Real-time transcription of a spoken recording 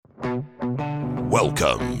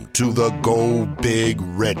Welcome to the Go Big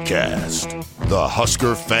Redcast, the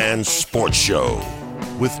Husker Fan Sports Show,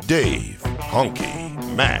 with Dave,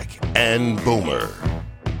 Honky, Mac, and Boomer.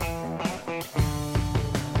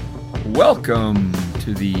 Welcome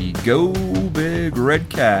to the Go Big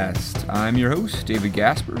Redcast. I'm your host, David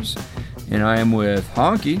Gaspers, and I am with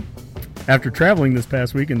Honky. After traveling this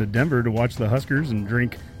past weekend to Denver to watch the Huskers and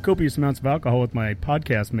drink copious amounts of alcohol with my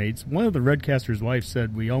podcast mates, one of the Redcasters' wives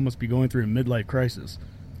said we all must be going through a midlife crisis.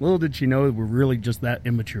 Little did she know we're really just that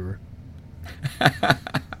immature.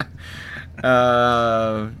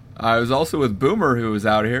 I was also with Boomer, who was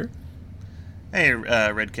out here. Hey,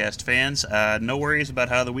 Redcast fans. No worries about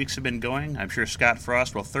how the weeks have been going. I'm sure Scott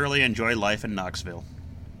Frost will thoroughly enjoy life in Knoxville.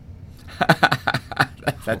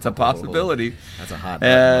 That's a possibility. That's a hot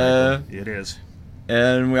button, It is.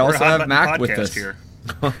 And we also have Mac with us. Here.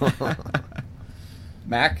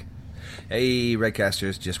 Mac? Hey,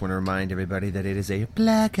 Redcasters, just want to remind everybody that it is a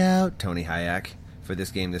blackout Tony Hayek for this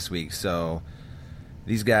game this week. So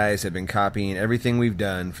these guys have been copying everything we've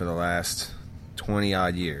done for the last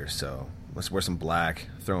 20-odd years. So let's wear some black,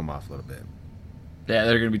 throw them off a little bit. Yeah,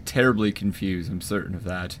 they're going to be terribly confused. I'm certain of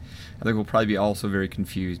that. I think we'll probably be also very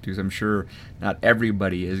confused because I'm sure not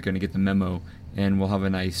everybody is going to get the memo, and we'll have a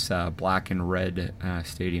nice black and red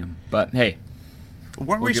stadium. But hey,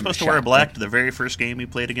 weren't we supposed to wear black to the very first game we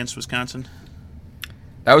played against Wisconsin?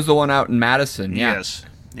 That was the one out in Madison. Yeah. Yes.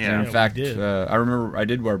 Yeah. And in fact, I remember I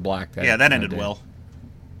did wear black. That ended well.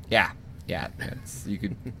 Yeah. You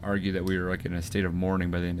could argue that we were like in a state of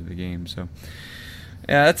mourning by the end of the game. So,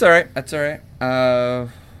 yeah, that's all right.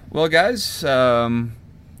 Well, guys,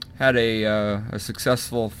 had a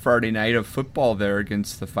successful Friday night of football there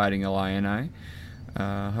against the Fighting Illini.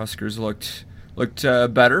 Huskers looked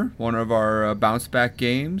better. One of our bounce back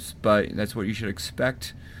games, but that's what you should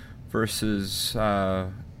expect versus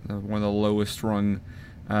one of the lowest rung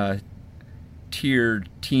tiered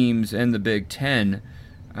teams in the Big Ten.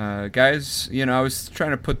 Guys, I was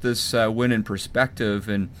trying to put this win in perspective,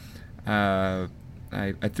 and I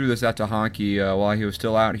threw this out to Honky while he was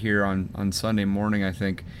still out here on Sunday morning, I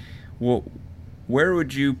think. Well, where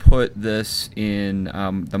would you put this in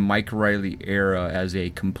the Mike Riley era as a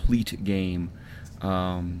complete game?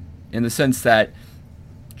 In the sense that,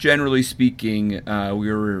 generally speaking,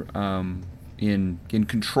 we were in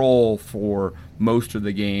control for most of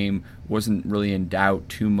the game, wasn't really in doubt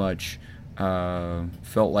too much.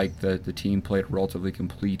 Felt like the team played a relatively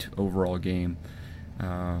complete overall game.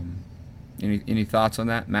 Any thoughts on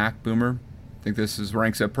that, Mac, Boomer? Think this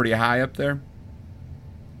ranks up pretty high up there?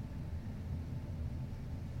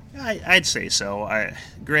 I'd say so.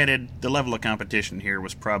 Granted, the level of competition here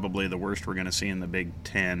was probably the worst we're going to see in the Big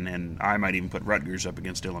Ten, and I might even put Rutgers up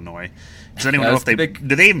against Illinois. Does anyone know if do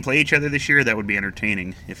they even play each other this year? That would be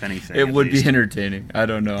entertaining, if anything. It would be entertaining. I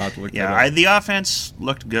don't know how to look that up. The offense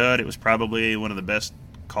looked good. It was probably one of the best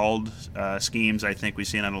called schemes I think we've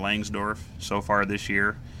seen out of Langsdorff so far this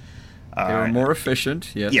year. They were more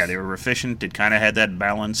efficient, yes. Yeah, they were efficient. It kind of had that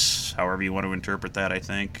balance, however you want to interpret that, I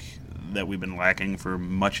think, that we've been lacking for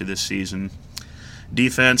much of this season.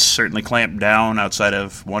 Defense certainly clamped down outside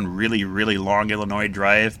of one really, really long Illinois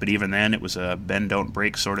drive, but even then it was a bend, don't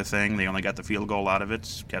break sort of thing. They only got the field goal out of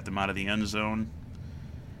it, kept them out of the end zone.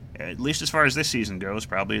 At least as far as this season goes,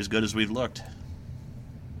 probably as good as we've looked.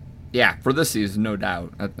 Yeah, for this season, no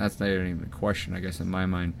doubt. That's not even a question, I guess, in my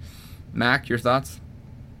mind. Mac, your thoughts?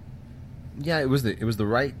 Yeah, it was the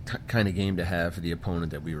right kind of game to have for the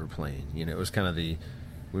opponent that we were playing. It was kind of we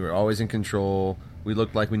were always in control. We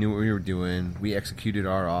looked like we knew what we were doing. We executed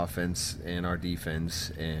our offense and our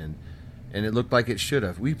defense, and it looked like it should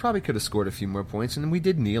have. We probably could have scored a few more points, and we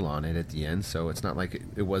did kneel on it at the end, so it's not like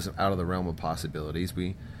it wasn't out of the realm of possibilities.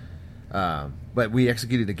 But we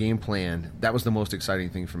executed a game plan. That was the most exciting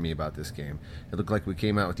thing for me about this game. It looked like we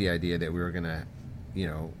came out with the idea that we were going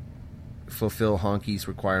to, fulfill Honky's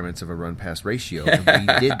requirements of a run-pass ratio, and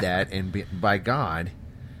we did that, and by God,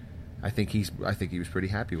 I think he was pretty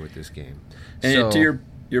happy with this game. And to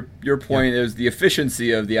your point, it was the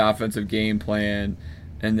efficiency of the offensive game plan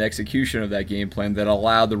and the execution of that game plan that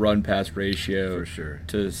allowed the run-pass ratio for sure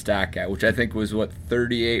to stack at, which I think was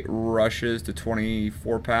 38 rushes to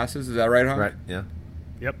 24 passes. Is that right, Honk? Right. Yeah.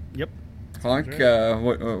 Yep. Honk,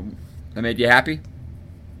 that made you happy?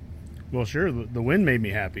 Well, sure. The win made me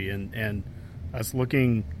happy, and us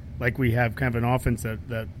looking like we have kind of an offense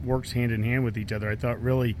that works hand in hand with each other. I thought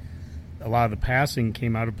really a lot of the passing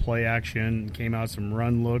came out of play action, came out of some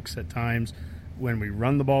run looks at times. When we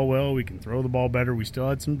run the ball well, we can throw the ball better. We still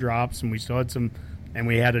had some drops, and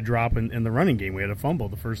we had a drop in the running game. We had a fumble,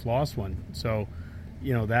 the first lost one. So,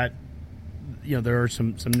 that there are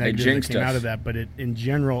some negatives that jinxed came us. out of that, but in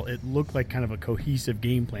general, it looked like kind of a cohesive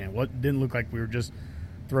game plan. What didn't look like we were just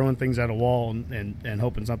throwing things at a wall and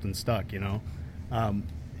hoping something stuck.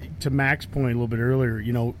 To Mac's point a little bit earlier,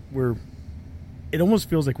 it almost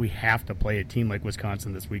feels like we have to play a team like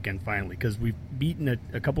Wisconsin this weekend finally, because we've beaten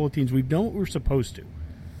a couple of teams. We've done what we're supposed to.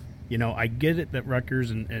 I get it that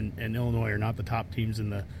Rutgers and Illinois are not the top teams in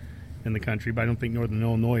the country, but I don't think Northern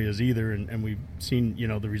Illinois is either, and we've seen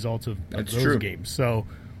the results of those true. games. So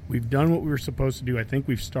we've done what we were supposed to do. I think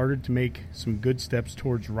we've started to make some good steps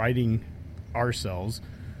towards righting ourselves,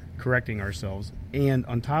 correcting ourselves, and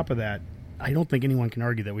on top of that, I don't think anyone can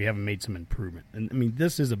argue that we haven't made some improvement. And I mean,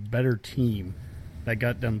 this is a better team that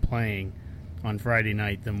got done playing on Friday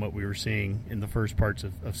night than what we were seeing in the first parts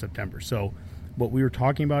of September. So what we were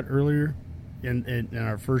talking about earlier in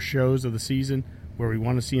our first shows of the season, where we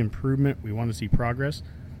want to see improvement, we want to see progress,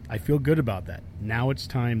 I feel good about that. Now it's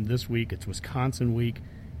time this week. It's Wisconsin week.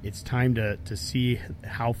 It's time to see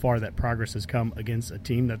how far that progress has come against a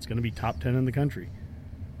team that's going to be top 10 in the country.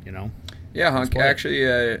 Yeah, Hunk,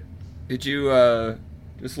 actually, did you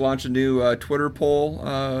just launch a new Twitter poll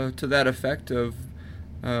to that effect of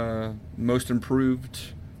most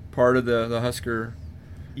improved part of the Husker?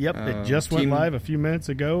 Yep, it just went live a few minutes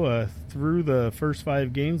ago. Through the first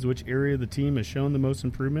 5 games, which area of the team has shown the most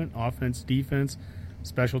improvement? Offense, defense,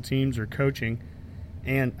 special teams, or coaching?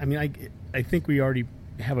 And I mean, I think we already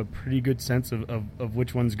have a pretty good sense of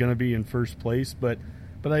which one's going to be in first place. But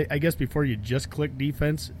I guess before you just click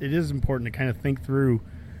defense, it is important to kind of think through,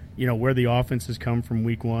 where the offense has come from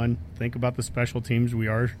week 1. Think about the special teams. We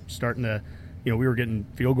are starting to, we were getting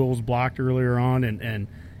field goals blocked earlier on, and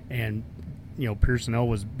Pearsonell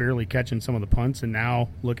was barely catching some of the punts, and now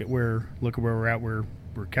look at where we're at. We're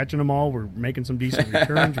catching them all. We're making some decent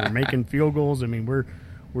returns. We're making field goals. I mean,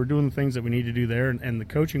 we're doing the things that we need to do there. And the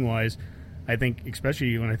coaching wise, I think,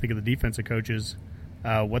 especially when I think of the defensive coaches,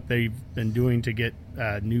 what they've been doing to get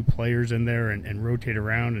new players in there and rotate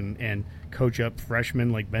around and coach up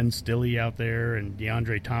freshmen like Ben Stilley out there and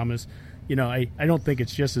DeAndre Thomas. I don't think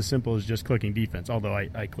it's just as simple as just clicking defense, although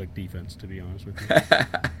I click defense, to be honest with you.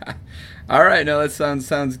 All right, no, that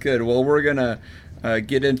sounds good. Well, we're going to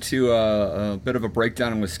get into a bit of a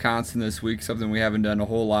breakdown in Wisconsin this week, something we haven't done a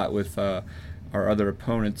whole lot with our other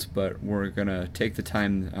opponents, but we're going to take the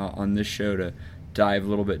time on this show to dive a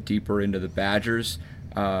little bit deeper into the Badgers.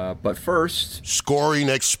 But first... Scoring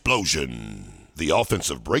explosion. The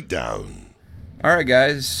offensive breakdown. All right,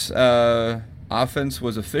 guys. Offense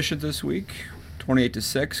was efficient this week,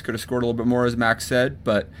 28-6. Could have scored a little bit more, as Max said.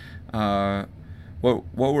 But what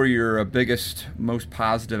were your biggest, most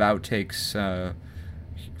positive outtakes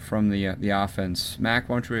from the offense? Mac,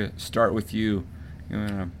 why don't we start with you? You want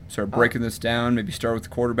to start breaking this down? Maybe start with the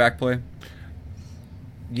quarterback play.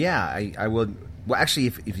 Yeah, I would. Well, actually,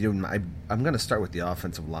 if you don't, I'm going to start with the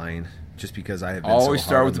offensive line, just because I have been always so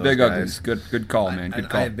start hard with the on big those uglies. guys. Good call, man. Good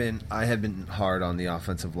call. I have been hard on the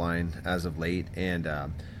offensive line as of late, and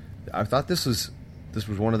I thought this was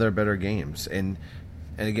one of their better games. And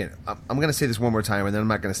again, I'm going to say this one more time, and then I'm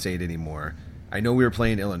not going to say it anymore. I know we were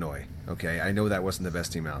playing Illinois. Okay, I know that wasn't the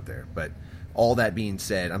best team out there, but all that being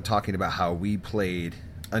said, I'm talking about how we played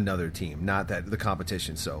another team, not that the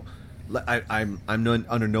competition. So I'm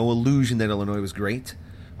under no illusion that Illinois was great.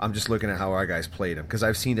 I'm just looking at how our guys played them, because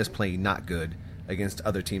I've seen us play not good against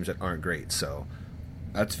other teams that aren't great. So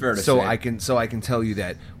that's fair to say. So I can tell you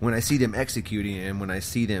that when I see them executing and when I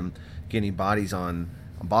see them getting bodies on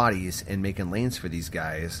bodies and making lanes for these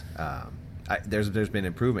guys, there's been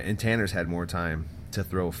improvement. And Tanner's had more time to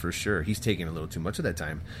throw for sure. He's taking a little too much of that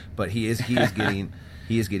time, but he is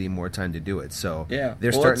getting more time to do it. So yeah,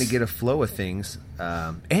 they're starting to get a flow of things,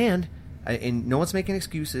 and no one's making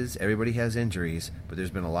excuses. Everybody has injuries, but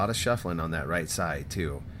there's been a lot of shuffling on that right side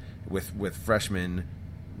too, with freshmen,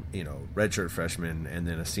 redshirt freshmen, and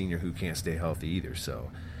then a senior who can't stay healthy either. So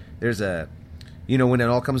there's when it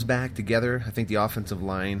all comes back together, I think the offensive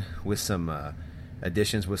line with some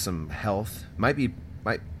additions, with some health,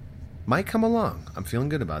 might come along. I'm feeling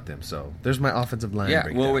good about them. So there's my offensive line. Yeah,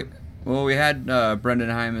 breakdown. well, we had Brendan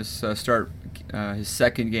Hymas start his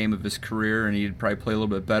second game of his career, and he'd probably play a little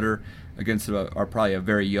bit better against probably a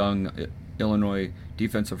very young Illinois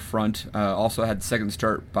defensive front. Also had the second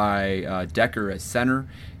start by Decker at center,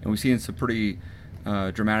 and we've seen some pretty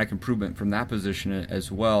dramatic improvement from that position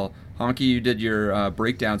as well. Honky, you did your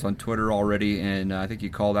breakdowns on Twitter already, and I think you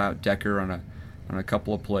called out Decker on a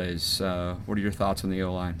couple of plays. What are your thoughts on the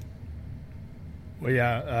O-line? Well,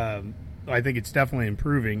 yeah, I think it's definitely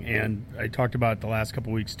improving, and I talked about it the last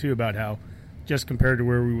couple of weeks too, about how just compared to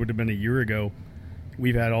where we would have been a year ago,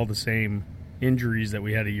 we've had all the same injuries that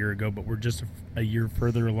we had a year ago, but we're just a year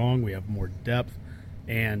further along. We have more depth,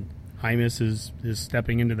 and Hymas is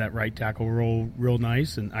stepping into that right tackle role real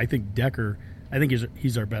nice. And I think Decker,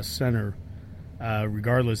 he's our best center,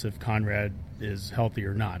 regardless if Conrad is healthy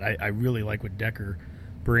or not. I really like what Decker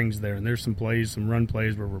brings there. And there's some run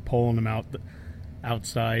plays where we're pulling him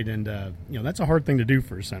outside, and that's a hard thing to do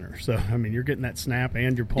for a center. So I mean, you're getting that snap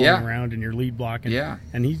and you're pulling around and you're lead blocking. Yeah,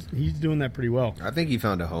 and he's doing that pretty well. I think he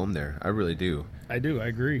found a home there. I really do. I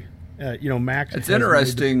agree. Max. It's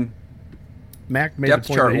interesting. Mac made depth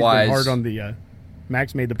the point that he's wise. been hard on the.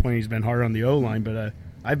 Max made the point he's been hard on the O line, but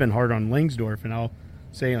I've been hard on Langsdorff, and I'll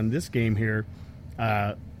say on this game here,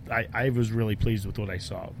 I was really pleased with what I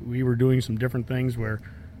saw. We were doing some different things where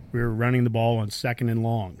we were running the ball on 2nd and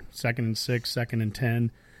long, 2nd and 6, 2nd and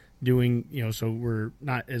 10, doing so we're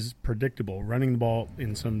not as predictable. Running the ball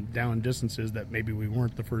in some down distances that maybe we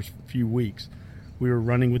weren't the first few weeks. We were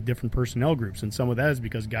running with different personnel groups, and some of that is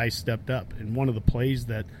because guys stepped up. And one of the plays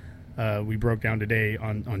that we broke down today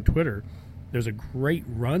on Twitter, there's a great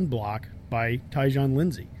run block by Tyjon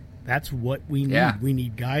Lindsey. That's what we need. Yeah. We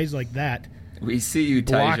need guys like that. We see you,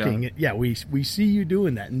 blocking Tyjon. it. Yeah, we see you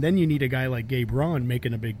doing that. And then you need a guy like Gabe Braun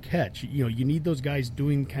making a big catch. You need those guys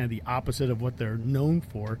doing kind of the opposite of what they're known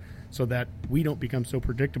for so that we don't become so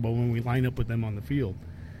predictable when we line up with them on the field.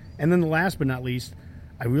 And then the last but not least,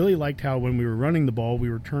 I really liked how when we were running the ball,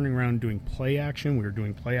 we were turning around and doing play action. We were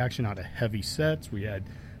doing play action out of heavy sets. We had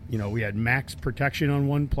max protection on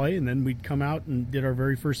one play, and then we'd come out and did our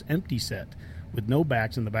very first empty set with no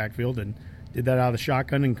backs in the backfield, and did that out of the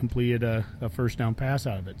shotgun and completed a first down pass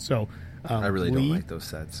out of it. So I really don't like those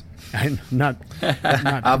sets. I'm not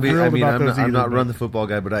I'm either, not run the football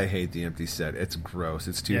guy, but I hate the empty set. It's gross.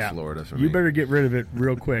 It's too Florida for me. You better get rid of it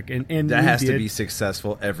real quick. And that has to be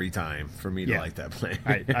successful every time for me to like that play.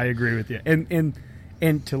 I agree with you.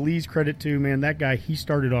 And to Lee's credit too, man, that guy, he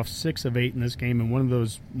started off 6 of 8 in this game, and one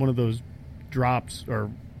of those drops,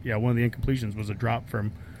 one of the incompletions was a drop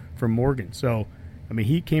from Morgan. So I mean,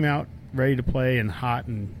 he came out ready to play and hot,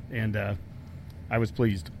 and I was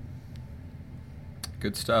pleased.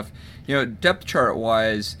 Good stuff. Depth chart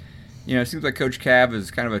wise, it seems like Coach Cav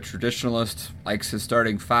is kind of a traditionalist, likes his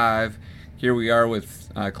starting 5. Here we are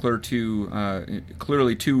with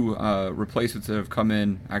clearly 2 replacements that have come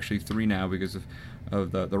in, actually 3 now because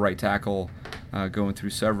of the right tackle going through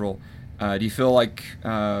several. Do you feel like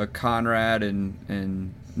Conrad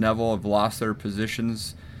and Neville have lost their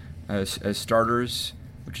positions as starters,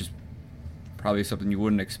 which is probably something you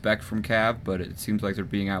wouldn't expect from Cav, but it seems like they're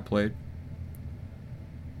being outplayed?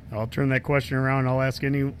 I'll turn that question around. I'll ask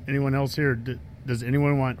anyone else here. Does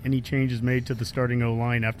anyone want any changes made to the starting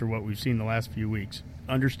O-line after what we've seen the last few weeks?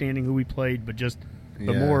 Understanding who we played, but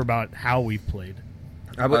more about how we've played.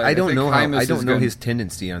 I don't know his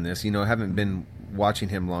tendency on this. I haven't been watching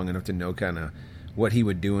him long enough to know kind of what he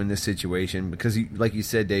would do in this situation because, like you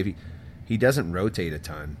said, Dave, he doesn't rotate a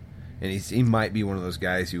ton. And he might be one of those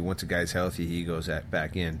guys who, once a guy's healthy, he goes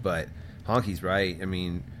back in. But Honky's right. I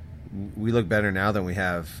mean, we look better now than we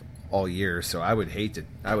have all year. So I would hate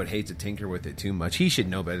to tinker with it too much. He should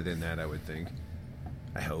know better than that, I would think.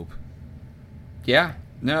 I hope. Yeah.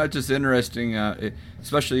 No, it's just interesting,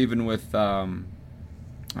 especially even with Farniak.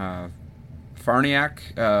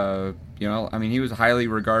 He was highly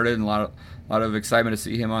regarded and a lot of excitement to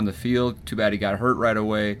see him on the field. Too bad he got hurt right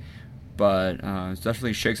away. But it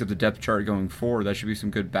definitely shakes up the depth chart going forward. That should be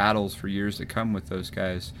some good battles for years to come with those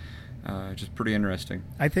guys. Just pretty interesting.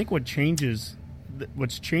 I think what's changed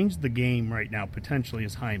the game right now potentially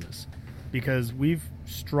is Hymas, because we've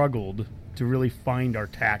struggled to really find our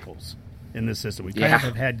tackles in this system. We kind of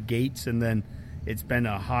have had Gates, and then it's been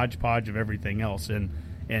a hodgepodge of everything else. And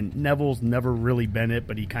Neville's never really been it,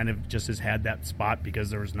 but he kind of just has had that spot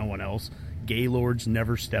because there was no one else. Gaylord's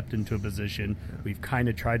never stepped into a position. We've kind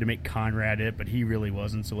of tried to make Conrad it, but he really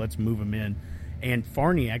wasn't, so let's move him in. And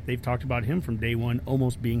Farniak, they've talked about him from day one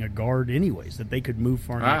almost being a guard anyways, that they could move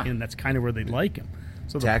Farniak in. That's kind of where they'd like him.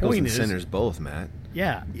 So the tackles point and centers both, Matt.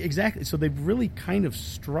 Yeah, exactly. So they've really kind of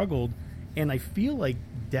struggled, and I feel like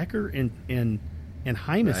Decker and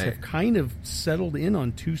Hymas have kind of settled in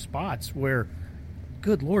on 2 spots where,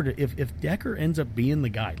 good Lord, if Decker ends up being the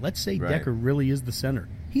guy, let's say Decker really is the center.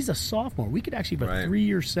 He's a sophomore. We could actually have a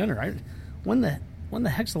 3-year center. When the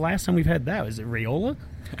heck's the last time we've had that? Is it Raiola?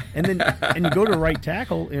 And then and you go to right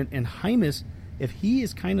tackle, and Hymas, if he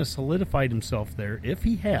has kind of solidified himself there, if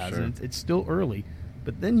he has, and it's still early,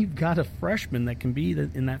 but then you've got a freshman that can be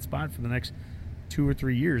in that spot for the next 2 or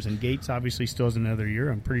 3 years. And Gates obviously still has another year.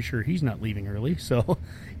 I'm pretty sure he's not leaving early. So,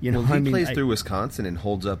 he plays through Wisconsin and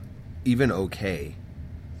holds up even okay.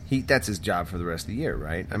 that's his job for the rest of the year,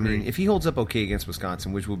 right? I mean, if he holds up okay against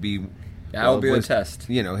Wisconsin, which will be That'll be the test.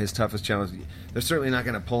 You know, his toughest challenge. They're certainly not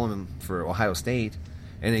going to pull him for Ohio State.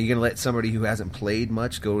 And are you going to let somebody who hasn't played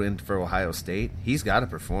much go in for Ohio State? He's got to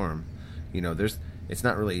perform. You know,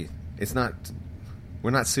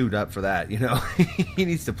 we're not suited up for that, you know. He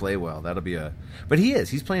needs to play well. But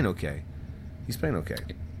he's playing okay. He's playing okay.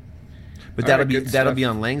 But that'll be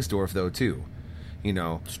on Langsdorf though too. You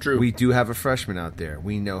know, it's true. We do have a freshman out there.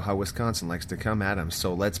 We know how Wisconsin likes to come at him,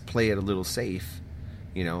 so let's play it a little safe.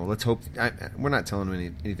 You know, let's hope. We're not telling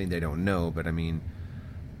them anything they don't know, but I mean,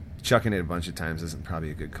 chucking it a bunch of times isn't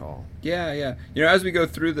probably a good call. Yeah. You know, as we go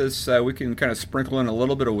through this, we can kind of sprinkle in a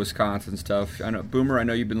little bit of Wisconsin stuff. I know, Boomer, I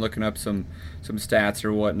know you've been looking up some stats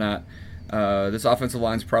or whatnot. This offensive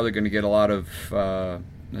line's probably going to get a lot of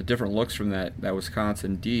different looks from that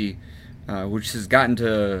Wisconsin D, which has gotten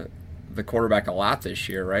to the quarterback a lot this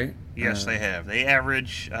year, right? Yes, they have. They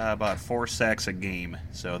average about 4 sacks a game,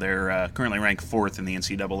 so they're currently ranked 4th in the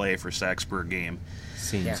NCAA for sacks per game.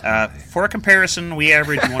 For a comparison, we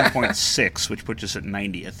average 1.6, which puts us at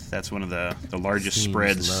 90th. That's one of the largest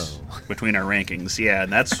spreads between our rankings. Yeah,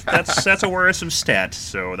 and that's a worrisome stat,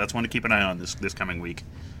 so that's one to keep an eye on this coming week.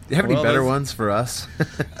 Do you have any better ones for us?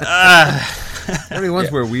 How many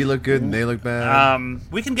ones where we look good and they look bad?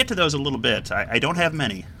 We can get to those a little bit. I don't have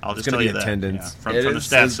many. I'll just tell you that. Attendance. Yeah. From the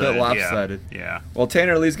stats side. Lopsided. Yeah. Well,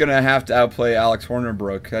 Tanner Lee's going to have to outplay Alex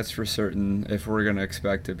Hornibrook. That's for certain. If we're going to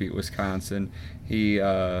expect to beat Wisconsin, he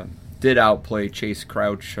did outplay Chase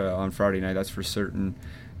Crouch on Friday night. That's for certain.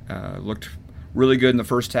 Looked really good in the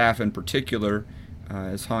first half, in particular,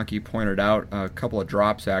 as Honky pointed out. A couple of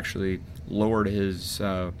drops actually lowered his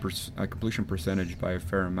completion percentage by a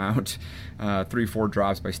fair amount. 3-4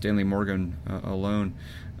 drops by Stanley Morgan alone.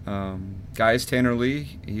 Guys, Tanner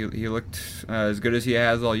Lee, he looked as good as he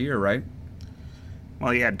has all year, right?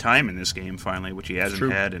 Well, he had time in this game finally, which he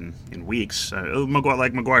hasn't had in weeks. Like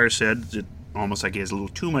McGuire said, it's almost like he has a little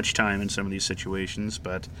too much time in some of these situations.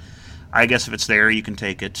 But I guess if it's there, you can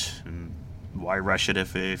take it. And why rush it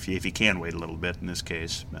if you can wait a little bit in this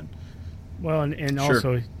case? But. Well, and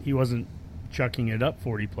also he wasn't chucking it up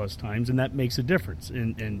 40-plus times, and that makes a difference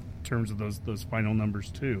in terms of those final numbers,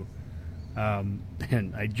 too.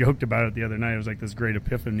 And I joked about it the other night. It was like this great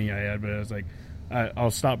epiphany I had, but I was like,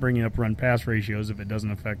 I'll stop bringing up run-pass ratios if it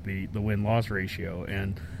doesn't affect the win-loss ratio.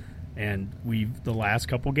 And the last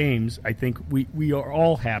couple games, I think we are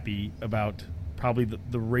all happy about probably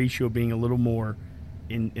the ratio being a little more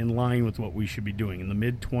in line with what we should be doing. In the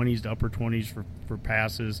mid-20s to upper 20s for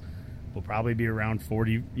passes. Will probably be around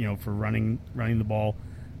 40, for running the ball.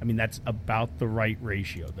 I mean, that's about the right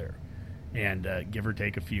ratio there, and give or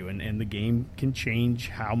take a few. And the game can change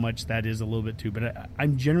how much that is a little bit too. But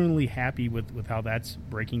I'm generally happy with how that's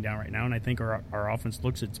breaking down right now, and I think our offense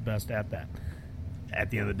looks its best at that. At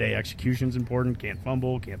the end of the day, execution's important. Can't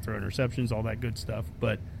fumble, can't throw interceptions, all that good stuff.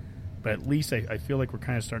 But at least I feel like we're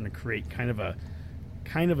kind of starting to create kind of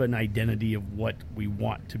an identity of what we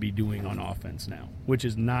want to be doing on offense now, which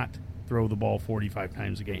is not throw the ball 45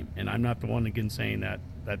 times a game. And I'm not the one again saying that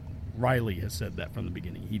Riley has said that from the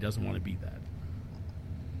beginning. He doesn't want to be that.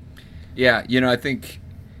 Yeah, I think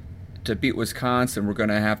to beat Wisconsin, we're going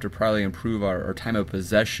to have to probably improve our time of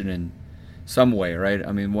possession in some way, right?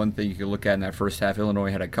 I mean, one thing you could look at in that first half,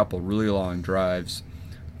 Illinois had a couple really long drives,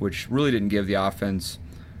 which really didn't give the offense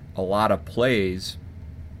a lot of plays.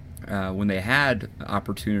 When they had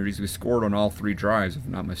opportunities, we scored on all 3 drives, if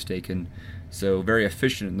I'm not mistaken. So very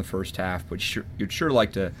efficient in the first half, but you'd sure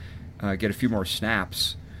like to get a few more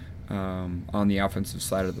snaps on the offensive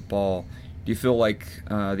side of the ball. Do you feel like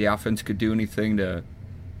the offense could do anything to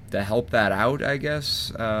help that out, I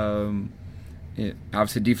guess?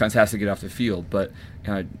 Obviously, defense has to get off the field, but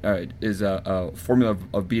is a formula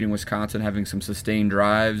of beating Wisconsin having some sustained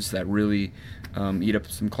drives that really eat up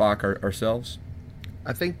some clock ourselves?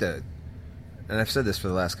 I think that, and I've said this for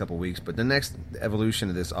the last couple of weeks, but the next evolution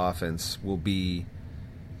of this offense will be,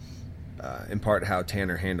 in part, how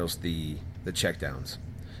Tanner handles the checkdowns.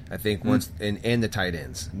 I think once and the tight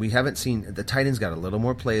ends. We haven't seen the tight ends got a little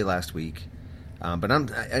more play last week, but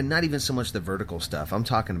I'm not even so much the vertical stuff. I'm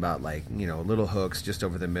talking about little hooks just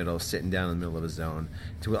over the middle, sitting down in the middle of a zone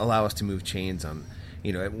to allow us to move chains on.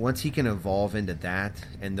 Once he can evolve into that,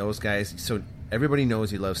 and those guys. So everybody knows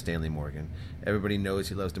he loves Stanley Morgan. Everybody knows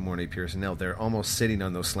he loves DeMornay Pearson. They're almost sitting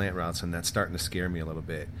on those slant routes, and that's starting to scare me a little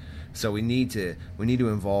bit. So we need to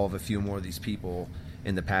involve a few more of these people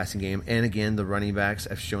in the passing game. And again, the running backs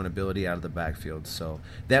have shown ability out of the backfield. So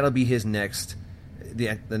that'll be his next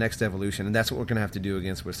the next evolution, and that's what we're going to have to do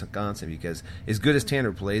against Wisconsin, because as good as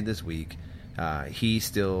Tanner played this week, he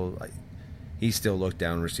still he still looked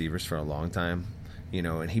down receivers for a long time.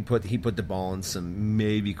 And he put the ball in some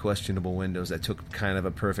maybe questionable windows that took kind of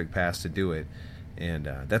a perfect pass to do it, and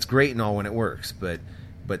that's great and all when it works. But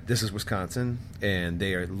this is Wisconsin, and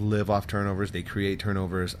they live off turnovers. They create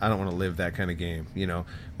turnovers. I don't want to live that kind of game.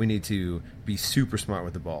 We need to be super smart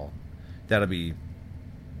with the ball. That'll be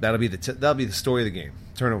the story of the game.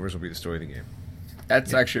 Turnovers will be the story of the game.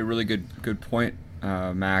 That's actually a really good point,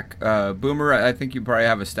 Mac. Boomer, I think you probably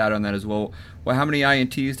have a stat on that as well. Well, how many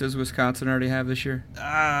INTs does Wisconsin already have this year?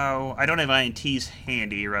 I don't have INTs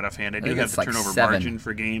handy right offhand. I do have the turnover margin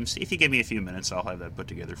for games. If you give me a few minutes, I'll have that put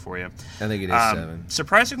together for you. I think it is 7.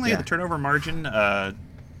 Surprisingly, the turnover margin,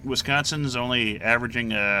 Wisconsin's only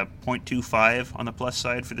averaging 0.25 on the plus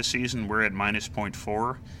side for the season. We're at minus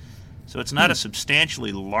 0.4. So it's not a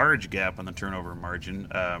substantially large gap on the turnover margin.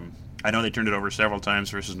 I know they turned it over several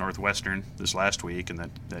times versus Northwestern this last week,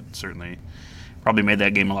 and that certainly probably made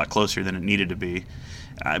that game a lot closer than it needed to be.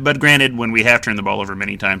 But granted, when we have turned the ball over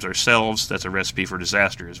many times ourselves, that's a recipe for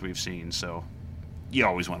disaster, as we've seen. So you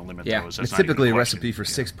always want to limit those. That's it's typically a recipe for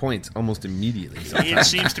 6 points almost immediately. It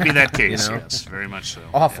seems to be that case, yes, very much so.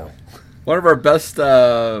 Awful. Yeah. One of our best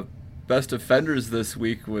offenders this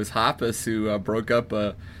week was Hoppus, who broke up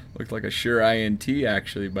looked like a sure INT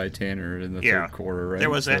actually by Tanner in the third quarter, right? There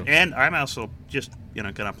was that, and I'm also just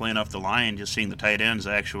kind of playing off the line, just seeing the tight ends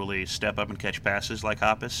actually step up and catch passes like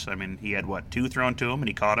Hoppus. I mean, he had 2 thrown to him, and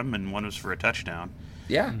he caught them, and one was for a touchdown.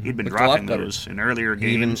 Yeah, he'd been dropping those in earlier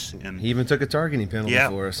games. He even took a targeting penalty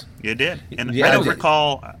for us. You did, and I don't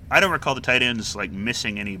recall the tight ends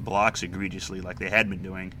missing any blocks egregiously like they had been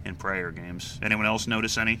doing in prior games. Anyone else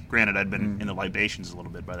notice any? Granted, I'd been in the libations a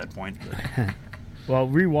little bit by that point. But. Well,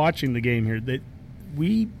 rewatching the game here, that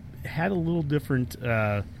we had a little different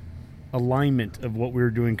alignment of what we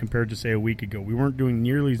were doing compared to, say, a week ago. We weren't doing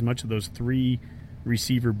nearly as much of those 3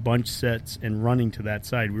 receiver bunch sets and running to that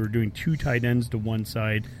side. We were doing 2 tight ends to one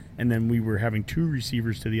side, and then we were having 2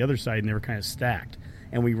 receivers to the other side, and they were kind of stacked.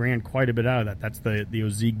 And we ran quite a bit out of that. That's the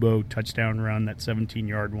Ozigbo touchdown run, that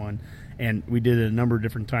 17-yard one. And we did it a number of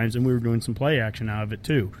different times, and we were doing some play action out of it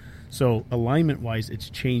too. So alignment-wise, it's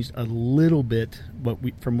changed a little bit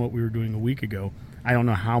from what we were doing a week ago. I don't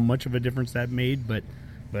know how much of a difference that made, but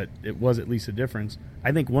it was at least a difference.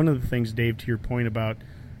 I think one of the things, Dave, to your point about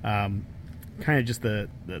kind of just the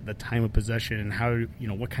time of possession and how,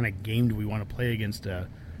 what kind of game do we want to play against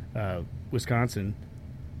Wisconsin,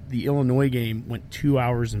 the Illinois game went 2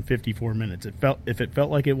 hours and 54 minutes. If it felt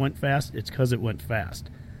like it went fast, it's because it went fast.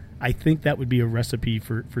 I think that would be a recipe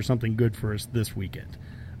for something good for us this weekend.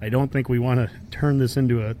 I don't think we want to turn this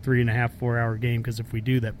into a 3.5, 4-hour game, because if we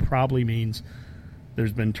do, that probably means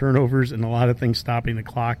there's been turnovers and a lot of things stopping the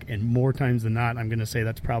clock, and more times than not, I'm going to say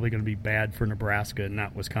that's probably going to be bad for Nebraska and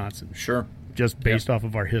not Wisconsin. Sure. Just based off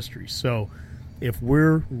of our history. So if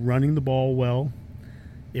we're running the ball well,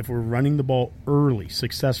 if we're running the ball early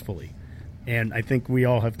successfully, and I think we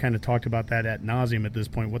all have kind of talked about that ad nauseum at this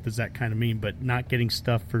point, what does that kind of mean? But not getting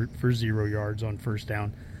stuff for 0 yards on first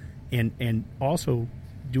down, and also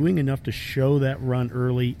doing enough to show that run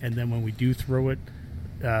early, and then when we do throw it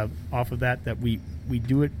off of that we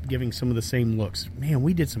do it giving some of the same looks. Man,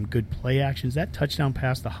 we did some good play actions. That touchdown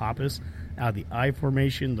pass to Hoppus out of the I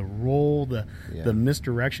formation, the roll, the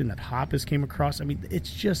misdirection that Hoppus came across. I mean, it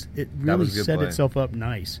really set itself up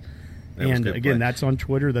nice. And again, that's on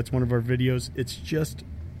Twitter. That's one of our videos. It's just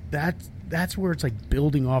that's where it's like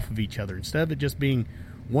building off of each other. Instead of it just being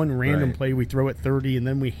one random play, we throw it 30 and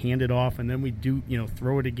then we hand it off and then we do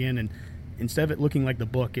throw it again. And instead of it looking like the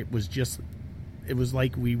book, it was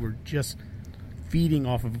like we were just feeding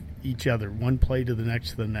off of each other, one play to the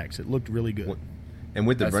next to the next. It looked really good. And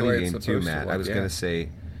with the running game too, Matt, I was going to say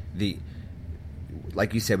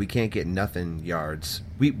like you said, we can't get nothing yards.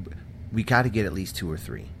 We got to get at least 2 or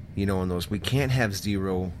 3. On those, we can't have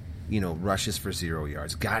 0. Rushes for 0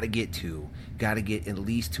 yards. Got to get 2. Got to get at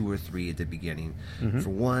least 2 or 3 at the beginning. Mm-hmm. For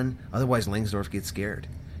one, otherwise Langsdorf gets scared.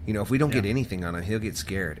 If we don't get anything on him, he'll get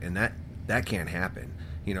scared, and that can't happen.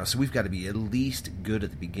 So we've got to be at least good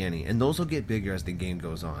at the beginning, and those will get bigger as the game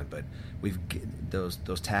goes on. But those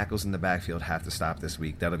tackles in the backfield have to stop this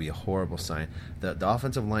week. That'll be a horrible sign. The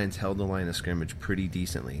offensive line's held the line of scrimmage pretty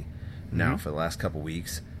decently now for the last couple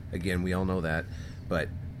weeks. Again, we all know that,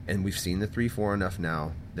 and we've seen the 3-4 enough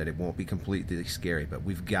now that it won't be completely scary. But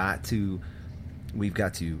we've got to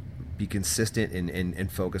be consistent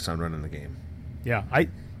and focus on running the game. Yeah,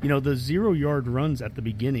 the 0-yard runs at the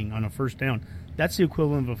beginning on a first down, that's the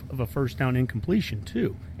equivalent of a first down incompletion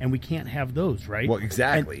too, and we can't have those, right? Well,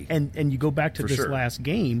 exactly. And you go back to this last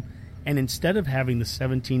game, And instead of having the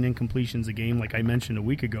 17 incompletions a game, like I mentioned a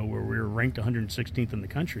week ago, where we were ranked 116th in the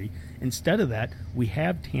country, instead of that, we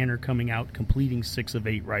have Tanner coming out completing 6 of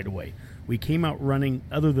 8 right away. We came out running,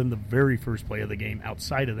 other than the very first play of the game,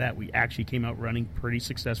 outside of that, we actually came out running pretty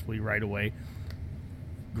successfully right away.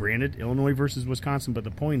 Granted, Illinois versus Wisconsin, but the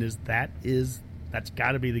point is that's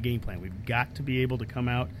got to be the game plan. We've got to be able to come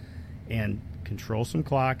out and control some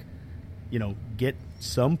clock, get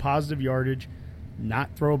some positive yardage,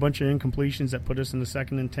 not throw a bunch of incompletions that put us in the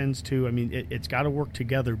 2nd and 10s too. I mean, it's got to work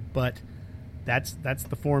together, but that's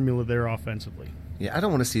the formula there offensively. Yeah, I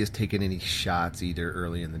don't want to see us taking any shots either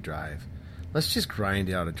early in the drive. Let's just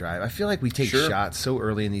grind out a drive. I feel like we take shots so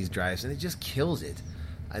early in these drives, and it just kills it.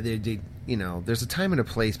 There's a time and a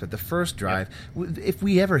place, but the first drive, if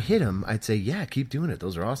we ever hit them, I'd say, yeah, keep doing it.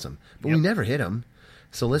 Those are awesome. But we never hit them,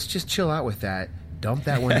 so let's just chill out with that. Dump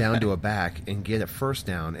that one down to a back and get a first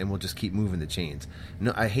down, and we'll just keep moving the chains.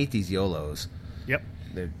 No, I hate these YOLOs. Yep.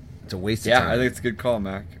 It's a waste of time. Yeah, I think it's a good call,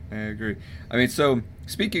 Mac. I agree. I mean, so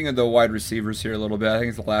speaking of the wide receivers here a little bit, I think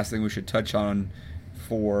it's the last thing we should touch on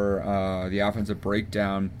for the offensive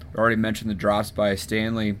breakdown. We already mentioned the drops by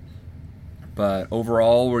Stanley, but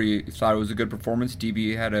overall, where you thought it was a good performance,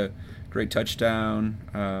 DB had a great touchdown.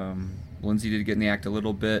 Lindsey did get in the act a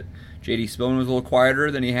little bit. J.D. Spillman was a little quieter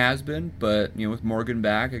than he has been, but with Morgan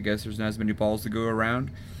back, I guess there's not as many balls to go around.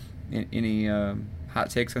 Any hot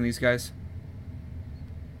takes on these guys?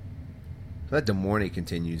 That DeMornay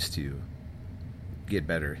continues to get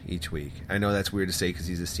better each week. I know that's weird to say because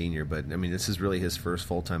he's a senior, but I mean this is really his first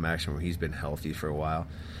full-time action where he's been healthy for a while.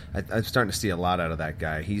 I'm starting to see a lot out of that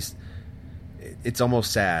guy. It's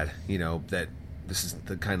almost sad, that this is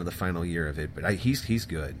the kind of the final year of it, but he's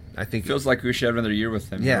good. I think feels like we should have another year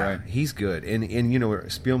with him. Yeah, right? He's good, and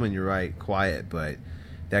Spielman, you're right, quiet, but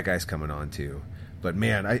that guy's coming on too. But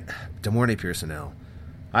man, DeMornay Pearsonell,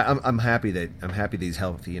 I'm happy that he's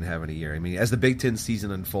healthy and having a year. I mean, as the Big Ten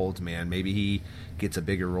season unfolds, man, maybe he gets a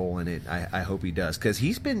bigger role in it. I hope he does because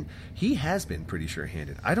he has been pretty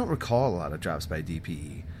sure-handed. I don't recall a lot of drops by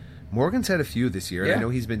DPE. Morgan's had a few this year. Yeah. I know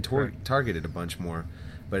he's been targeted a bunch more.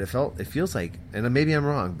 But it feels like, and maybe I'm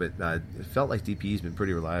wrong, but it felt like DPE's been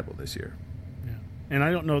pretty reliable this year. Yeah, and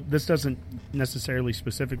I don't know, this doesn't necessarily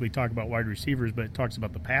specifically talk about wide receivers, but it talks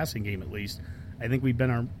about the passing game at least. I think we've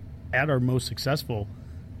been at our most successful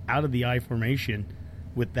out of the I formation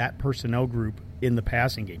with that personnel group in the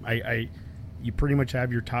passing game. You pretty much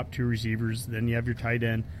have your top 2 receivers, then you have your tight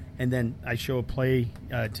end, and then I show a play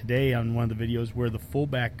today on one of the videos where the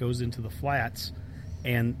fullback goes into the flats,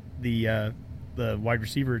 and the wide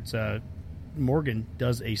receiver, it's Morgan,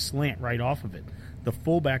 does a slant right off of it. The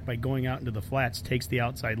fullback, by going out into the flats, takes the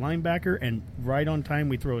outside linebacker, and right on time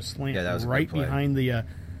we throw a slant right behind the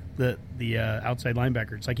outside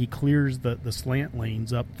linebacker. It's like he clears the slant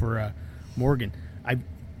lanes up for Morgan.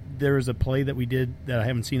 There was a play that we did that I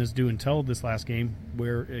haven't seen us do until this last game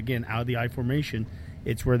where, again, out of the I formation,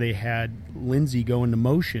 it's where they had Lindsey go into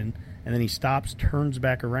motion, and then he stops, turns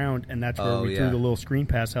back around, and that's where we threw the little screen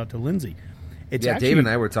pass out to Lindsey. Dave and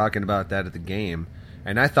I were talking about that at the game,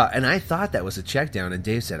 and I thought that was a check down, and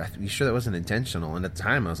Dave said, "Are you sure that wasn't intentional?" And at the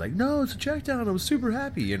time, I was like, "No, it's a check down." I was super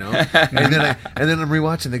happy, and then I'm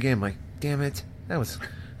rewatching the game, like, "Damn it, that was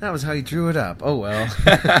how you drew it up." Oh well.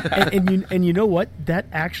 and you know what?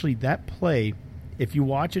 That play, if you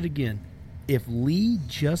watch it again, if Lee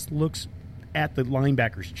just looks at the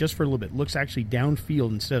linebackers just for a little bit, looks actually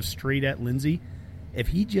downfield instead of straight at Lindsey, if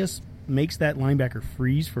he just makes that linebacker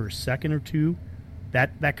freeze for a second or two,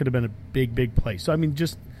 that could have been a big play. So I mean,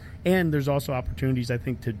 and there's also opportunities, I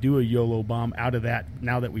think, to do a YOLO bomb out of that.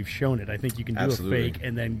 Now that we've shown it, I think you can do a fake,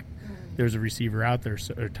 and then there's a receiver out there,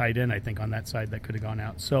 or tight end, I think, on that side that could have gone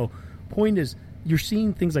out. So point is, you're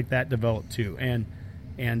seeing things like that develop too, and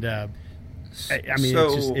I mean,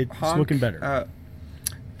 it's looking better.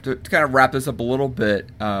 To kind of wrap this up a little bit,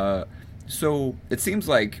 so it seems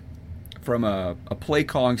like from a play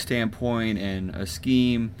calling standpoint and a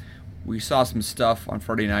scheme, we saw some stuff on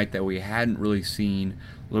Friday night that we hadn't really seen,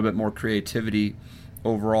 a little bit more creativity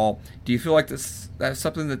overall. Do you feel like that's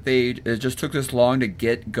something that it just took this long to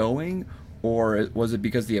get going, or was it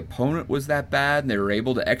because the opponent was that bad and they were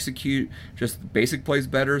able to execute just basic plays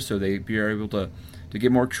better, so they were able to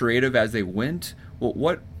get more creative as they went? Well,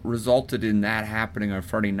 what resulted in that happening on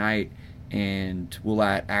Friday night, and will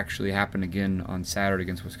that actually happen again on Saturday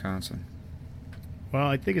against Wisconsin? Well,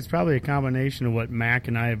 I think it's probably a combination of what Mac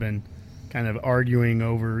and I have been kind of arguing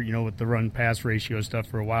over, with the run-pass ratio stuff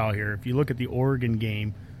for a while here. If you look at the Oregon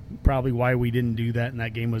game, probably why we didn't do that in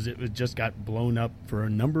that game was it just got blown up for a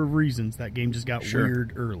number of reasons. That game just got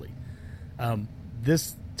weird early.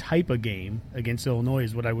 type of game against Illinois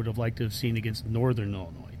is what I would have liked to have seen against Northern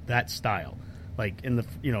Illinois. That style, like in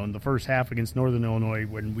the first half against Northern Illinois,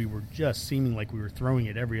 when we were just seeming like we were throwing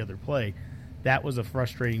it every other play. That was a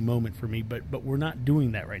frustrating moment for me, but we're not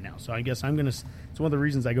doing that right now. So I guess it's one of the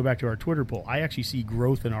reasons I go back to our Twitter poll. I actually see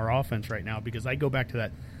growth in our offense right now because I go back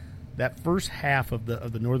to that first half of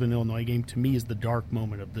the Northern Illinois game. To me, is the dark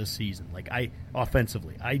moment of this season. Like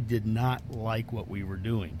offensively, I did not like what we were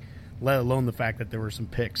doing, let alone the fact that there were some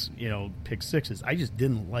pick sixes. I just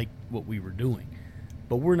didn't like what we were doing.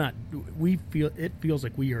 But we're not. It feels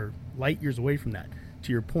like we are light years away from that.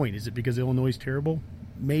 To your point, is it because Illinois is terrible?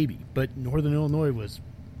 Maybe, but Northern Illinois was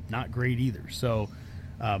not great either. So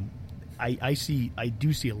I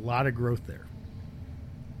do see a lot of growth there.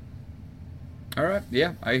 All right,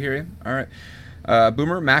 yeah, I hear you. All right,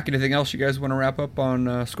 Boomer, Mac, anything else you guys want to wrap up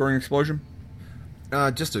on scoring explosion?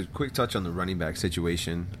 Just a quick touch on the running back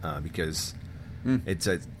situation because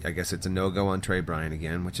I guess it's a no-go on Trey Bryant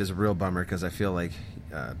again, which is a real bummer because I feel like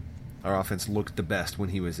our offense looked the best when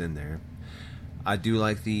he was in there. I do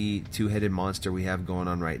like the two-headed monster we have going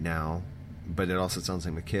on right now, but it also sounds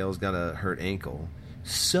like Mikhail's got a hurt ankle.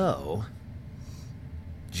 So,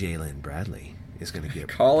 Jalen Bradley is going to get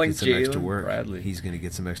some extra work. Bradley. He's going to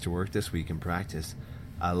get some extra work this week in practice.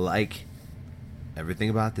 I like everything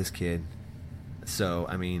about this kid. So,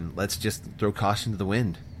 I mean, let's just throw caution to the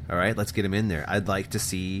wind. All right, let's get him in there. I'd like to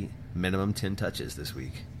see minimum 10 touches this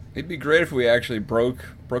week. It'd be great if we actually broke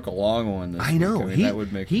a long one this I know. week. I mean, that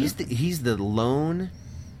would make he's the lone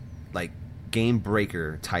game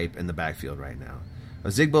breaker type in the backfield right now.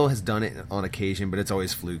 Zigbo has done it on occasion, but it's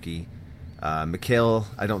always fluky. Mikhail,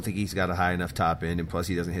 I don't think he's got a high enough top end, and plus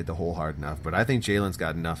he doesn't hit the hole hard enough. But I think Jalen's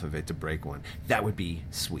got enough of it to break one. That would be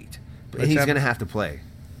sweet. But he's going to have to play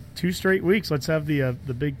 2 straight weeks. Let's have the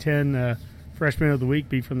Big Ten Freshman of the Week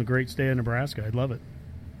be from the great state of Nebraska. I'd love it.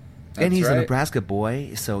 And he's a Nebraska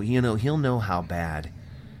boy, so he'll know how bad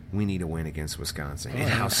we need a win against Wisconsin, and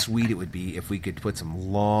how sweet it would be if we could put some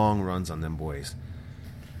long runs on them boys.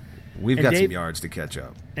 We've got some yards to catch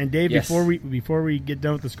up. And Dave, yes. before we get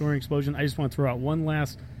done with the scoring explosion, I just want to throw out one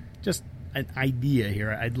last, just an idea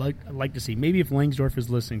here. I'd like to see, maybe if Langsdorff is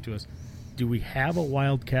listening to us, do we have a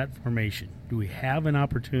Wildcat formation? Do we have an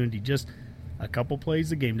opportunity, just a couple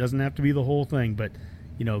plays a game? Doesn't have to be the whole thing, but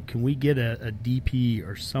can we get a DP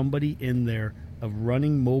or somebody in there of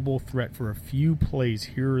running mobile threat for a few plays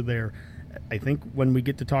here or there? I think when we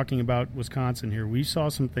get to talking about Wisconsin here, we saw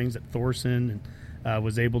some things that Thorson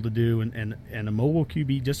was able to do, and a mobile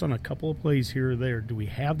QB just on a couple of plays here or there. Do we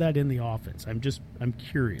have that in the offense? I'm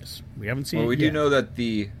curious. We haven't seen it yet. We do know that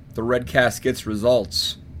the Redcast gets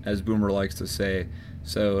results, as Boomer likes to say.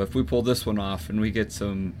 So if we pull this one off and we get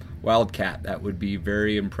some Wildcat, that would be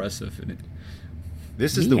very impressive.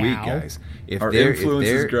 This is the week, guys. Our influence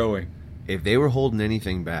is growing. If they were holding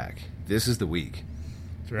anything back, this is the week.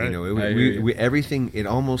 That's right. Everything. It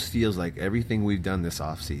almost feels like everything we've done this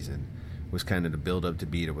offseason was kind of to build up to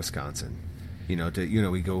beat a Wisconsin. Riley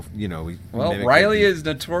is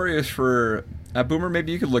notorious for Boomer.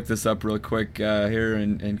 Maybe you could look this up real quick here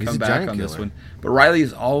and come back on this one. But Riley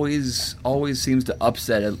is always seems to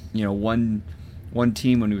upset one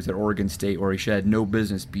team when he was at Oregon State, where he should have no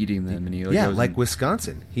business beating them, and like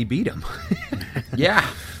Wisconsin, he beat them. Yeah,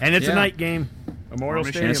 and it's a night game, Memorial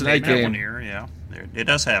Stadium. It's a night game. Here, yeah, it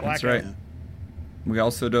does happen. That's right. Yeah. We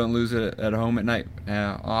also don't lose it at home at night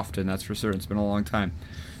often. That's for certain. It's been a long time.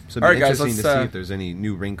 So it'd be interesting to see if there's any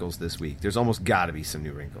new wrinkles this week. There's almost got to be some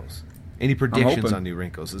new wrinkles. Any predictions on new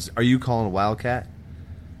wrinkles? Are you calling a Wildcat?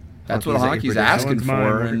 That's what Honky's asking for.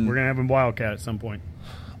 We're going to have a Wildcat at some point.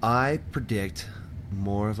 I predict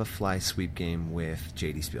more of a fly sweep game with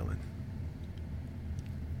J.D. Spielman.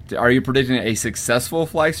 Are you predicting a successful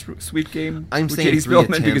fly sweep game with J.D.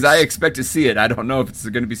 Spielman? Because I expect to see it. I don't know if it's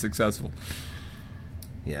going to be successful.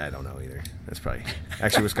 Yeah, I don't know either. That's probably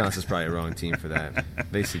Wisconsin's probably a wrong team for that.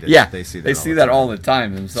 They see that. Yeah, they see that all the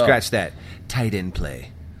time themselves. Scratch that tight end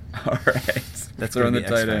play. All right, that's on the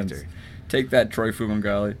tight ends. Take that, Troy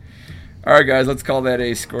Fumagalli. All right, guys, let's call that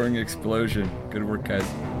a scoring explosion. Good work, guys.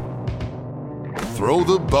 Throw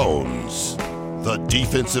the bones. The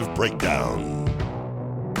defensive breakdown.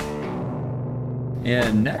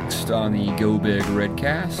 And next on the Go Big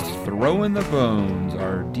Redcast, Throwing the Bones,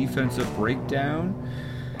 our defensive breakdown.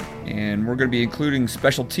 And we're going to be including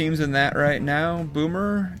special teams in that right now.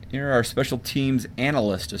 Boomer, you're our special teams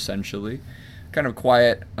analyst, essentially. Kind of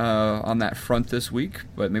quiet on that front this week,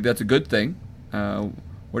 but maybe that's a good thing.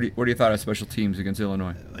 What do you thought of special teams against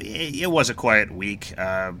Illinois? It was a quiet week.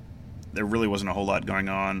 There really wasn't a whole lot going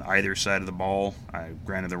on either side of the ball.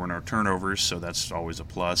 Granted, there were no turnovers, so that's always a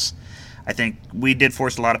plus. I think we did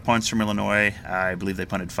force a lot of punts from Illinois. I believe they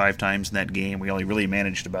punted 5 times in that game. We only really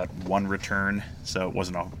managed about 1 return, so it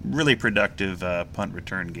wasn't a really productive punt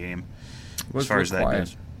return game as far as that